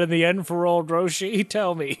work out in the end for old Roshi?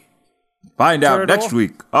 Tell me. Find out Turtle. next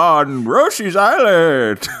week on Roshi's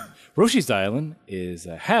Island. Roshi's Island is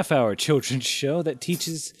a half-hour children's show that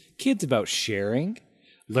teaches kids about sharing,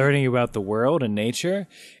 learning about the world and nature,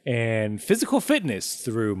 and physical fitness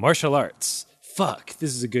through martial arts. Fuck,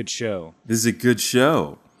 this is a good show. This is a good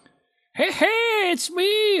show. Hey, it's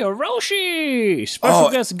me, Roshi! Special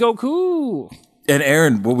guest Goku! And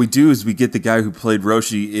Aaron, what we do is we get the guy who played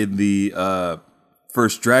Roshi in the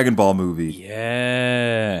first Dragon Ball movie.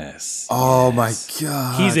 Yes. Oh my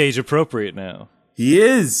God. He's age appropriate now. He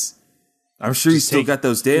is. I'm sure he's still got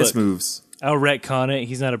those dance moves. I'll retcon it.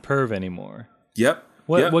 He's not a perv anymore. Yep.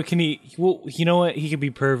 What can he... Well, you know what? He can be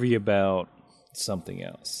pervy about something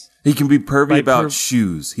else. He can be pervy about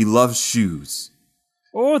shoes. He loves shoes.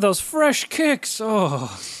 Oh, those fresh kicks.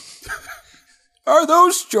 Oh. Are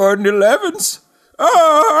those Jordan 11s?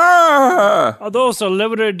 Ah! Are those a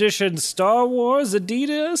limited edition Star Wars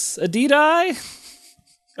Adidas?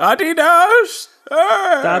 Adidas?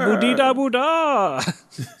 Ah! Dabu-dee-dabu-da.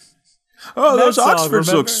 Oh, those song,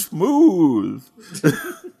 Oxfords look smooth.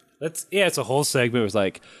 It's a whole segment. It was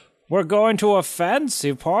like, we're going to a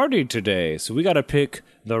fancy party today, so we got to pick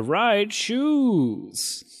the right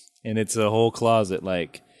shoes. And it's a whole closet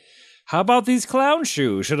like, how about these clown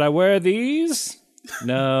shoes? Should I wear these?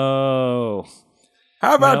 No.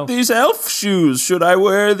 How about these elf shoes? Should I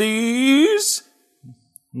wear these?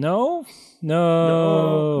 No.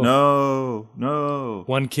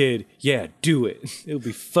 One kid, yeah, do it. It'll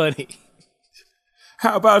be funny.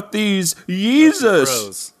 How about these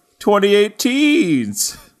Yeezus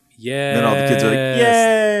 2018s? Yeah. Then all the kids are like,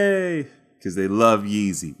 yay! Because they love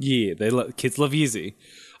Yeezy. Yeah, kids love Yeezy.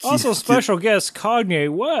 Also, special guest Kanye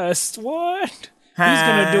West. What?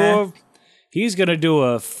 He's gonna do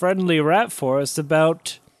a friendly rap for us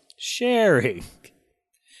about sharing.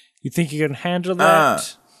 You think you can handle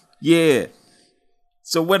that? Yeah.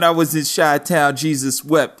 So when I was in Chi-Town, Jesus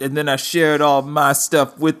wept, and then I shared all my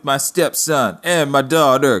stuff with my stepson and my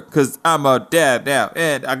daughter, because I'm a dad now,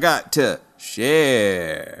 and I got to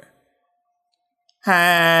share.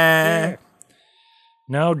 Yeah.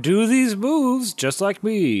 Now do these moves just like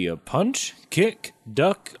me. A punch, kick,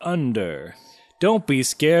 duck, under. Don't be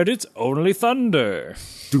scared, it's only thunder.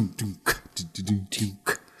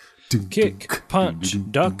 Kick, punch,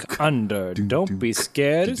 duck, under. Don't be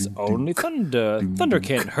scared, it's only thunder. Thunder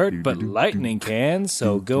can't hurt, but lightning can.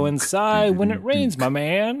 So go inside when it rains, my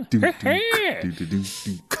man.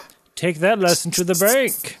 Take that lesson to the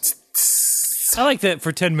bank. I like that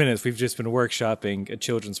for 10 minutes we've just been workshopping a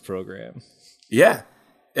children's program. Yeah.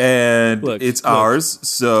 And it's ours,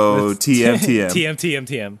 so TM.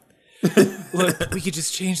 TM. Look, we could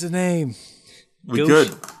just change the name. We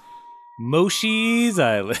could. Moshi's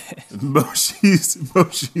Island. Moshi's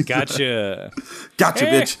Gotcha. Gotcha,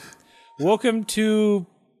 Hey, bitch. Welcome to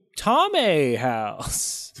Tame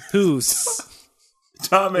House. Who's?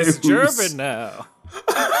 Tame It's Hoos. German now.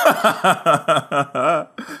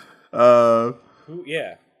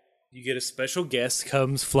 Yeah. You get a special guest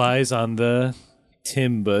flies on the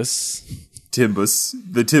Timbus.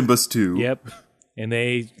 The Timbus 2. Yep. And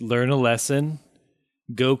they learn a lesson.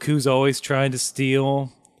 Goku's always trying to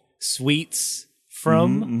steal sweets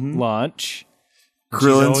from Launch.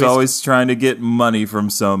 Krillin's always trying to get money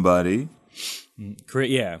from somebody.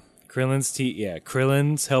 Krillin's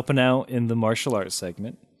helping out in the martial arts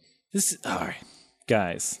segment. All right,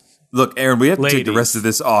 guys. Look, Aaron, we have to take the rest of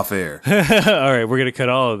this off air. All right, we're gonna cut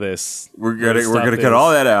all of this. We're gonna cut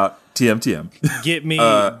all that out. TM.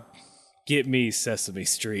 Get me Sesame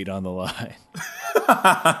Street on the line.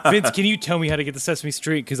 Vince, can you tell me how to get to Sesame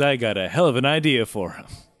Street? Because I got a hell of an idea for him.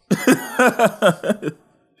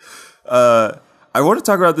 I want to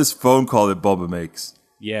talk about this phone call that Bulma makes.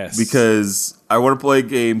 Yes. Because I want to play a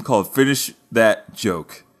game called Finish That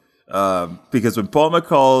Joke. Because when Bulma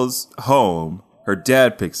calls home, her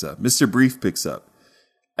dad picks up. Mr. Brief picks up.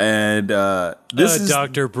 And this is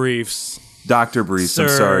Dr. Briefs. Dr. Briefs, Sir, I'm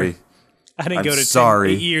sorry. I didn't go to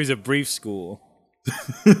 8 years of brief school.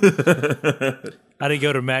 I didn't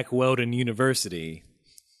go to Mac Weldon University.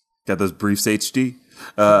 Got those briefs, HD?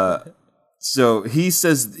 So he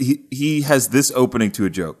says he has this opening to a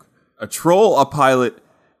joke. A troll, a pilot,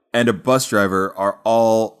 and a bus driver are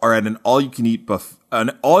at an all-you-can-eat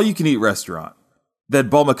restaurant. Then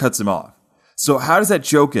Bulma cuts him off. So how does that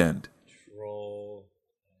joke end? Troll.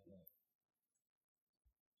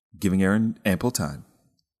 Giving Aaron ample time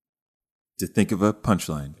to think of a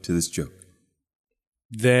punchline to this joke.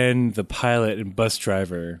 Then the pilot and bus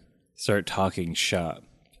driver start talking shop.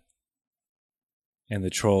 And the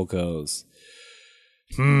troll goes,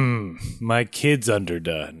 my kid's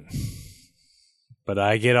underdone. But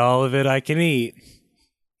I get all of it I can eat.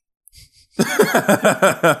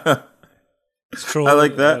 Troll, I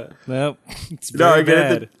like that. Nope. It's very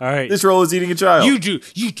bad. All right. This troll is eating a child. You do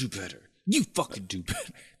better. You fucking do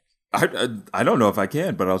better. I don't know if I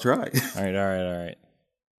can, but I'll try. All right.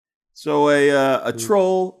 So a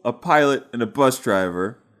troll, a pilot, and a bus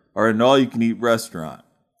driver are in an all-you-can-eat restaurant.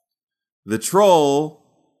 The troll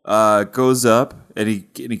goes up and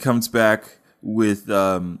he comes back with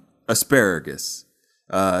asparagus.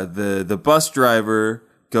 The bus driver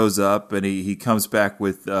goes up and he comes back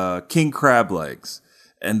with king crab legs.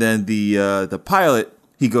 And then the pilot,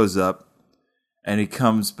 he goes up and he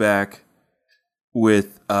comes back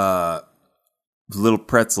with little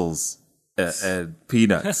pretzels and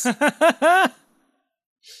peanuts. and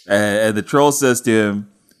the troll says to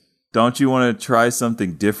him, "Don't you want to try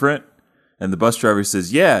something different?" And the bus driver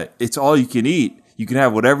says, "Yeah, it's all you can eat. You can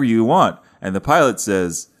have whatever you want." And the pilot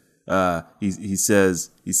says, he says,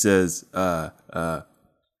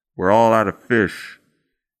 "We're all out of fish."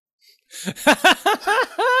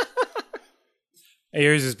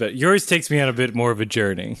 Yours is better. Yours takes me on a bit more of a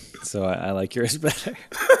journey, so I like yours better.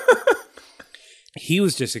 He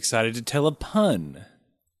was just excited to tell a pun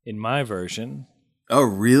in my version. Oh,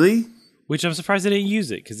 really? Which I'm surprised they didn't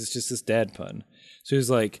use it, because it's just this dad pun. So he was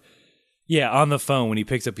like, yeah, on the phone when he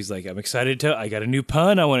picks up, he's like, "I'm excited to I got a new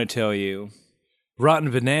pun I want to tell you. Rotten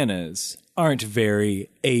bananas aren't very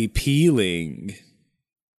appealing."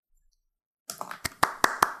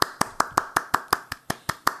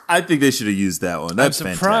 I think they should have used that one. That's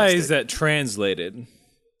I'm surprised fantastic. that translated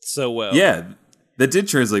so well. Yeah, that did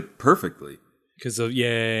translate perfectly. Because of,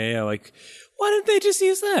 like, why didn't they just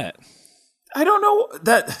use that? I don't know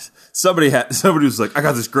that somebody was like, "I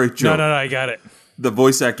got this great joke." No, I got it. The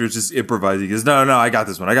voice actor is just improvising. He goes, No, I got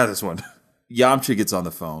this one. Yamcha gets on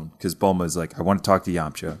the phone because Bulma's like, "I want to talk to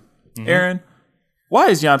Yamcha." Mm-hmm. Aaron, why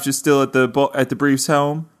is Yamcha still at the Brief's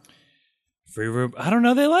home? Free room. I don't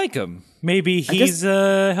know. They like him. Maybe he's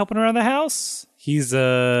helping around the house. He's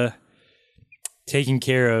taking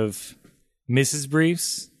care of Mrs.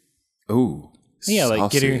 Briefs. Ooh, yeah,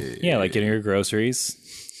 like getting her groceries.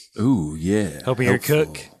 Ooh, yeah, helping her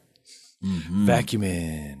cook,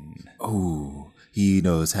 vacuuming. Ooh, he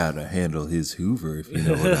knows how to handle his Hoover, if you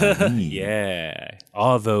know what I mean. Yeah,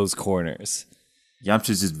 all those corners.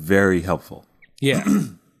 Yamcha's just very helpful. Yeah,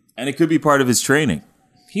 and it could be part of his training.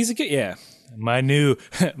 He's a good, yeah. My new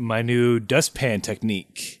dustpan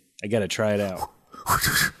technique. I gotta try it out.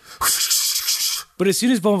 But as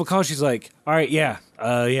soon as Bulma calls, she's like, "All right, yeah,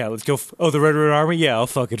 let's go." The Red Army, yeah, I'll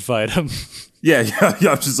fucking fight him. Yeah.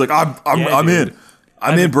 I'm just like, I'm in.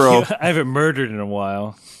 I'm in, bro. I haven't murdered in a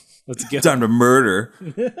while. Let's go. Time to murder.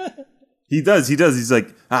 He does. He's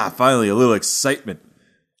like, finally, a little excitement.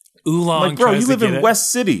 Oolong, like, bro, you live in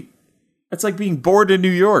West City. That's like being bored in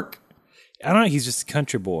New York. I don't know. He's just a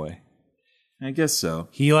country boy. I guess so.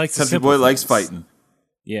 He likes country boy things. Likes fighting.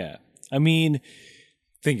 Yeah, I mean,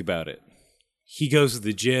 think about it. He goes to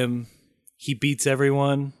the gym. He beats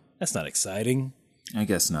everyone. That's not exciting. I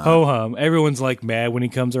guess not. Ho hum. Everyone's like mad when he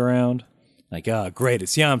comes around. Like, great,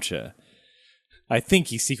 it's Yamcha. I think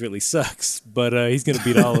he secretly sucks, but he's gonna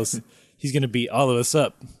beat all us. He's gonna beat all of us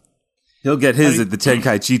up. He'll get his at the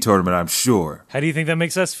Tenkaichi tournament, I'm sure. How do you think that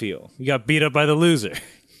makes us feel? We got beat up by the loser.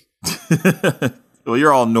 Well,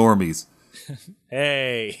 you're all normies.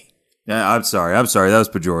 Hey. Yeah, I'm sorry. That was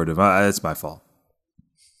pejorative. That's my fault.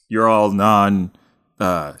 You're all non.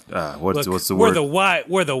 What's the word?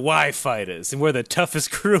 We're the Y fighters, and we're the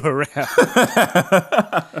toughest crew around.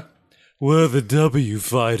 We're the W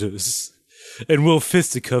fighters, and we'll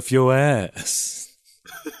fisticuff your ass.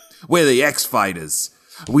 We're the X fighters.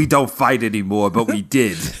 We don't fight anymore, but we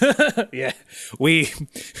did. Yeah, we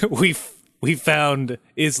found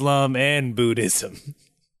Islam and Buddhism.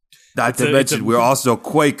 Not to mention, we're also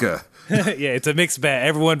Quaker. Yeah, it's a mixed bag.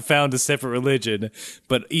 Everyone found a separate religion,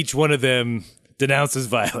 but each one of them denounces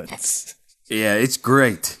violence. Yeah, it's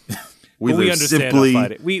great. We understand our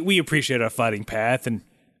fighting. We appreciate our fighting path, and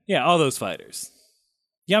yeah, all those fighters.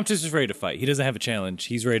 Yamcha's just ready to fight. He doesn't have a challenge.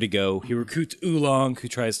 He's ready to go. He recruits Oolong, who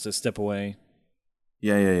tries to step away.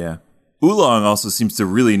 Yeah. Oolong also seems to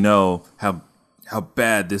really know how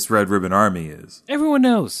bad this Red Ribbon Army is. Everyone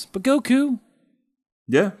knows, but Goku,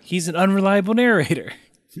 yeah, he's an unreliable narrator.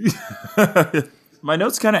 My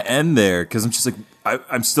notes kind of end there because I'm just like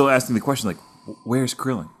I'm still asking the question, like, where's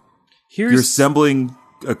Krillin? You're assembling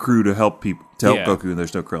a crew to help Goku, and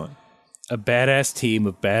there's no Krillin. A badass team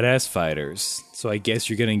of badass fighters. So I guess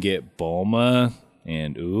you're gonna get Bulma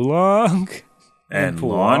and Oolong and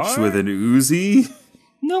Launch with an Uzi.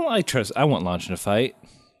 No, I want Launch in a fight.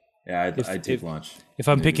 Yeah, I'd take Launch. If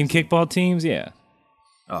I'm picking kickball teams, yeah.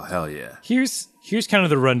 Oh, hell yeah. Here's kind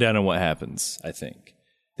of the rundown on what happens, I think.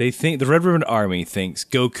 They think the Red Ribbon Army thinks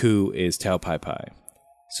Goku is Tao Pai Pai.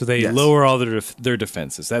 So they lower all their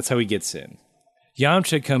defenses. That's how he gets in.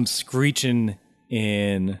 Yamcha comes screeching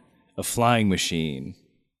in a flying machine.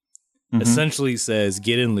 Essentially says,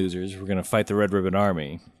 "Get in, losers. We're going to fight the Red Ribbon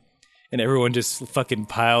Army." And everyone just fucking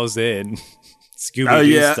piles in,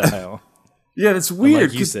 Scooby-Doo style. Yeah, that's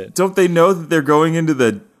weird. Like said. Don't they know that they're going into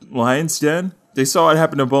the lion's den? They saw it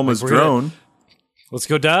happen to Bulma's drone. Let's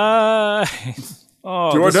go die.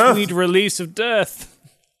 Oh, the sweet release of death.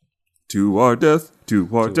 To our death, to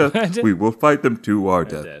our death. We will fight them to our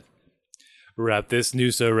death. Wrap this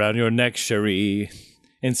noose around your neck, Cherie,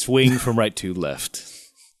 and swing from right to left.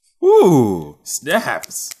 Ooh,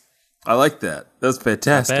 snaps. I like that. That's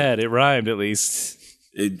fantastic. Not bad. It rhymed, at least.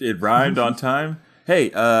 It rhymed on time.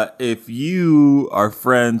 Hey, if you are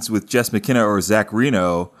friends with Jess McKenna or Zach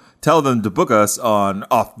Reno, tell them to book us on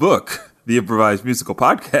Off Book, the improvised musical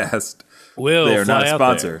podcast. They are not a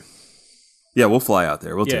sponsor. Yeah, we'll fly out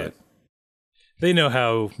there. We'll do it. They know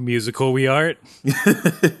how musical we are.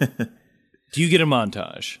 Do you get a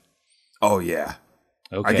montage? Oh, yeah.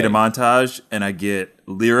 Okay. I get a montage, and I get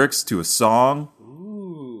lyrics to a song.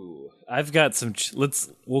 Ooh. I've got some...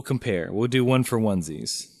 We'll compare. We'll do one for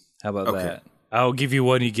onesies. How about that? I'll give you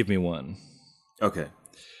one, you give me one. Okay.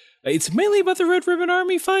 It's mainly about the Red Ribbon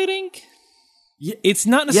Army fighting. Yeah, it's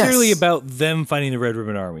not necessarily about them fighting the Red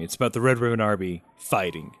Ribbon Army. It's about the Red Ribbon Army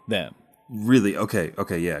fighting them. Really? Okay,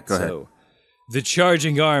 yeah, go ahead. The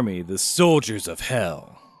charging army, the soldiers of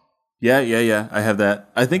hell. Yeah, I have that.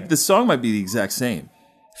 I think the song might be the exact same.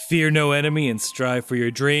 Fear no enemy and strive for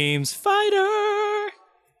your dreams, fighter!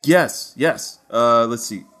 Yes. Let's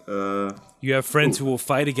see. You have friends who will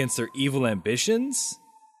fight against their evil ambitions?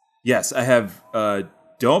 Yes, I have,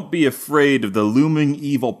 don't be afraid of the looming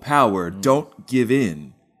evil power. Don't give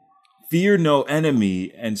in. Fear no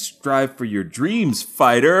enemy and strive for your dreams,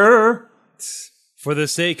 fighter! For the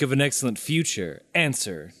sake of an excellent future,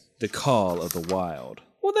 answer the call of the wild.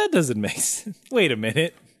 Well, that doesn't make sense. Wait a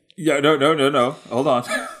minute. Yeah, no. Hold on.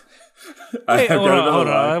 Hold on.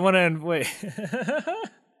 I want to wait.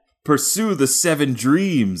 Pursue the 7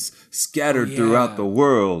 dreams scattered throughout the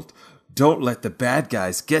world. Don't let the bad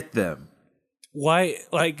guys get them. Why,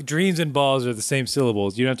 like, dreams and balls are the same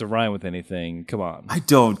syllables. You don't have to rhyme with anything. Come on. I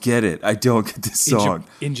don't get it. I don't get this song.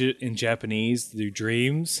 In Japanese, the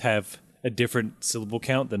dreams have a different syllable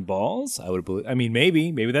count than balls? I would believe. I mean,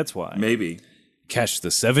 maybe that's why. Maybe. Catch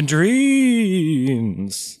the 7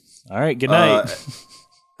 dreams. All right, good night.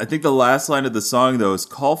 I think the last line of the song, though, is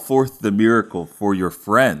call forth the miracle for your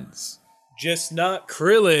friends. Just not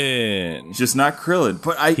Krillin.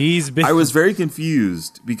 But I was very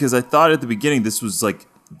confused because I thought at the beginning this was like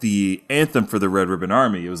the anthem for the Red Ribbon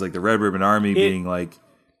Army. It was like the Red Ribbon Army being like...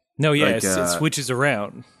 No, yes, it switches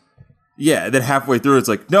around. Yeah, and then halfway through it's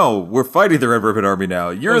like, no, we're fighting the Red Ribbon Army now.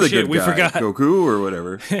 You're the good guy, we forgot. Goku or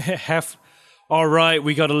whatever. All right,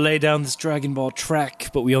 we got to lay down this Dragon Ball track,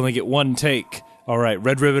 but we only get one take. All right,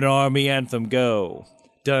 Red Ribbon Army anthem, go.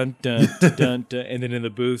 Dun, dun, dun, dun, dun. And then in the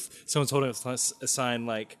booth, someone's holding a sign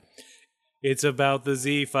like, it's about the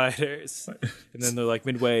Z Fighters. And then they're like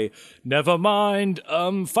midway, never mind,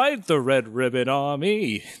 fight the Red Ribbon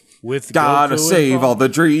Army. With Gotta save all the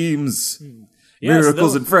dreams.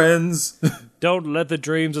 Miracles and friends. Don't let the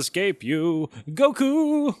dreams escape you.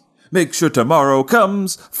 Goku. Make sure tomorrow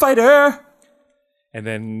comes, fighter. And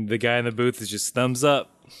then the guy in the booth is just thumbs up.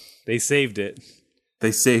 They saved it.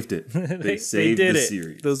 They saved it. They saved the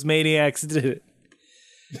series. Those maniacs did it.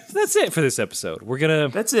 So that's it for this episode.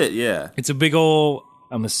 That's it, yeah. It's a big ol',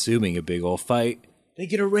 I'm assuming a big ol' fight. They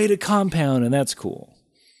get a raided compound, and that's cool.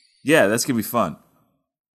 Yeah, that's going to be fun.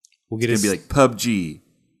 It's going to be like PUBG.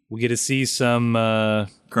 We'll get to see some...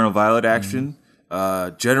 Colonel Violet action.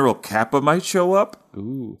 General Kappa might show up.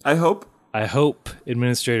 Ooh. I hope. I hope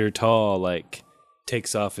Administrator Tall,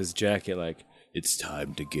 takes off his jacket it's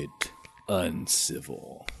time to get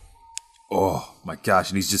uncivil. Oh, my gosh,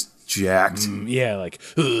 and he's just jacked. Yeah,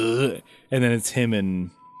 and then it's him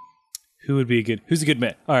and... Who's a good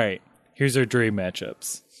man? All right, here's our dream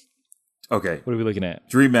matchups. Okay. What are we looking at?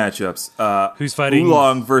 Dream matchups. Who's fighting?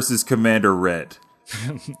 Oolong versus Commander Red.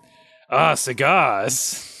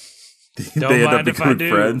 Cigars. They end up becoming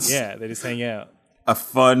friends. Yeah, they just hang out. A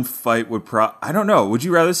fun fight would I don't know. Would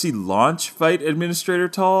you rather see Launch fight Administrator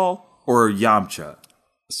Tall or Yamcha?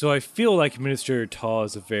 So I feel like Administrator Tall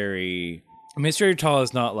is Administrator Tall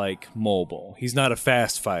is not mobile. He's not a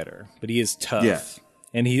fast fighter, but he is tough. Yeah.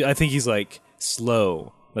 And I think he's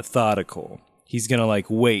slow, methodical. He's gonna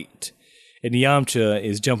wait. And Yamcha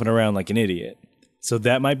is jumping around like an idiot. So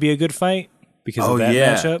that might be a good fight because of that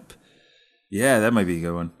matchup. Yeah, that might be a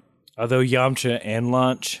good one. Although Yamcha and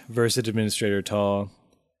Launch versus Administrator Tall,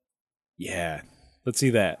 yeah, Let's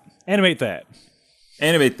see that. Animate that.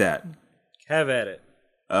 Animate that. Have at it.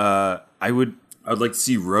 I'd like to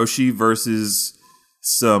see Roshi versus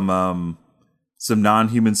some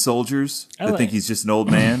non-human soldiers that think he's just an old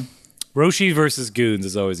man. Roshi versus Goons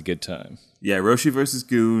is always a good time. Yeah, Roshi versus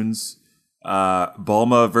Goons.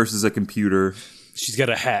 Bulma versus a computer. She's got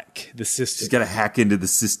to hack the system. She's got to hack into the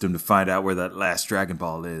system to find out where that last Dragon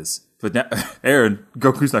Ball is. But now, Aaron,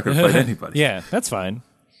 Goku's not going to fight anybody. Yeah, that's fine.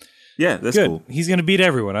 Yeah, that's Good. cool. He's going to beat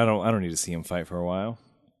everyone. I don't need to see him fight for a while.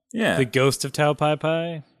 Yeah. The ghost of Tao Pai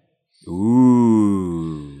Pai.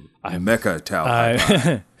 Ooh. Mecha Tao Pai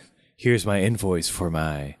Pai. Here's my invoice for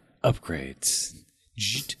my upgrades.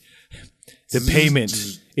 The payment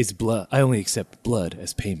is blood. I only accept blood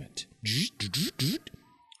as payment.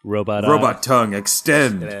 Robot tongue,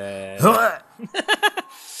 extend.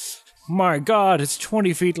 My God, it's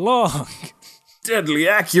 20 feet long. Deadly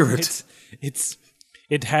accurate.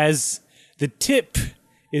 It has the tip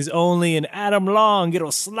is only an atom long.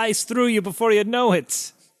 It'll slice through you before you know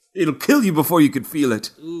it. It'll kill you before you can feel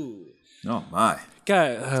it. Ooh. Oh my.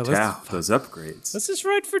 God, those upgrades. Let's just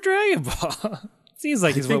write for Dragon Ball. Seems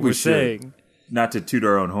like it's what we're saying. Not to toot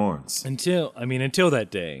our own horns. Until that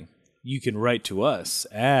day, you can write to us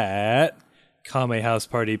at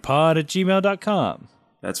kamehousepartypod@gmail.com.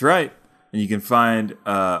 That's right. And you can find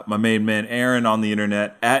my main man Aaron on the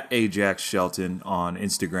internet at Ajax Shelton on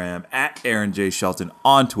Instagram, at Aaron J. Shelton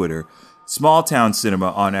on Twitter, Small Town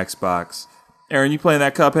Cinema on Xbox. Aaron, you playing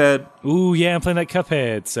that Cuphead? Ooh, yeah, I'm playing that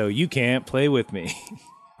Cuphead, so you can't play with me.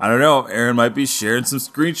 I don't know. Aaron might be sharing some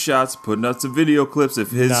screenshots, putting up some video clips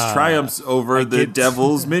of his triumphs over the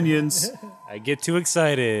devil's minions. I get too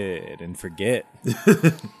excited and forget.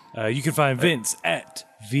 You can find Vince at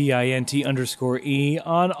VINT_E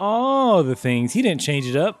on all the things. He didn't change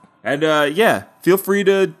it up. And feel free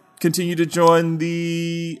to continue to join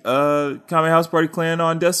the Kame House Party clan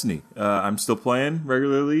on Destiny. I'm still playing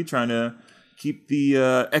regularly, trying to keep the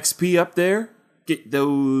XP up there, get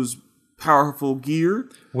those powerful gear.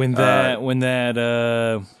 When that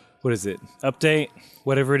what is it? Update?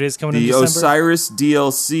 Whatever it is coming in December? The Osiris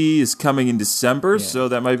DLC is coming in December, so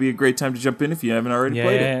that might be a great time to jump in if you haven't already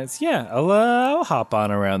played it. Yeah, I'll hop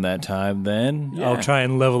on around that time then. Yeah. I'll try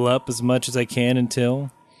and level up as much as I can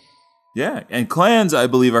until... Yeah, and clans, I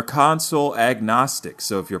believe, are console agnostic.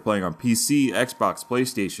 So if you're playing on PC, Xbox,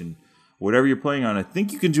 PlayStation, whatever you're playing on, I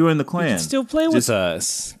think you can join the clan. You can still play with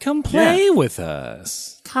us. Come play with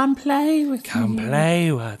us. Come play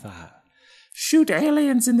with us. Shoot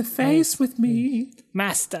aliens in the face with me.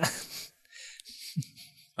 Master.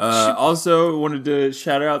 Also, wanted to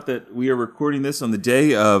shout out that we are recording this on the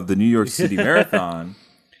day of the New York City Marathon.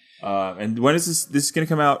 And when is this? This is going to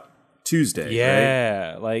come out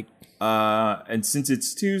Tuesday, right? And since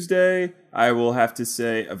it's Tuesday, I will have to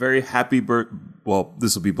say a very happy well,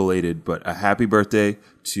 this will be belated, but a happy birthday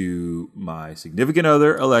to my significant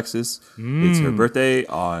other, Alexis. It's her birthday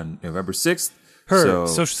on November 6th. Her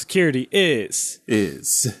social security is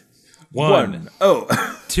 1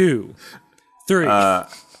 2 3.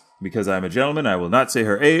 Because I'm a gentleman, I will not say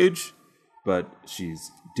her age, but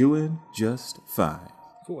she's doing just fine.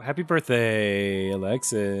 Cool. Happy birthday,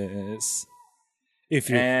 Alexis.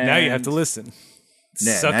 Now you have to listen.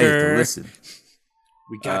 Sucker. Now you have to listen.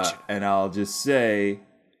 We got you. And I'll just say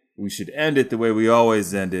we should end it the way we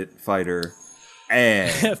always end it, fighter.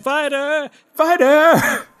 And fighter.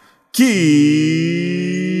 Keep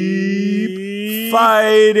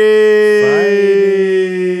fighting.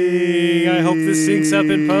 I hope this syncs up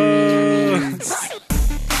in post.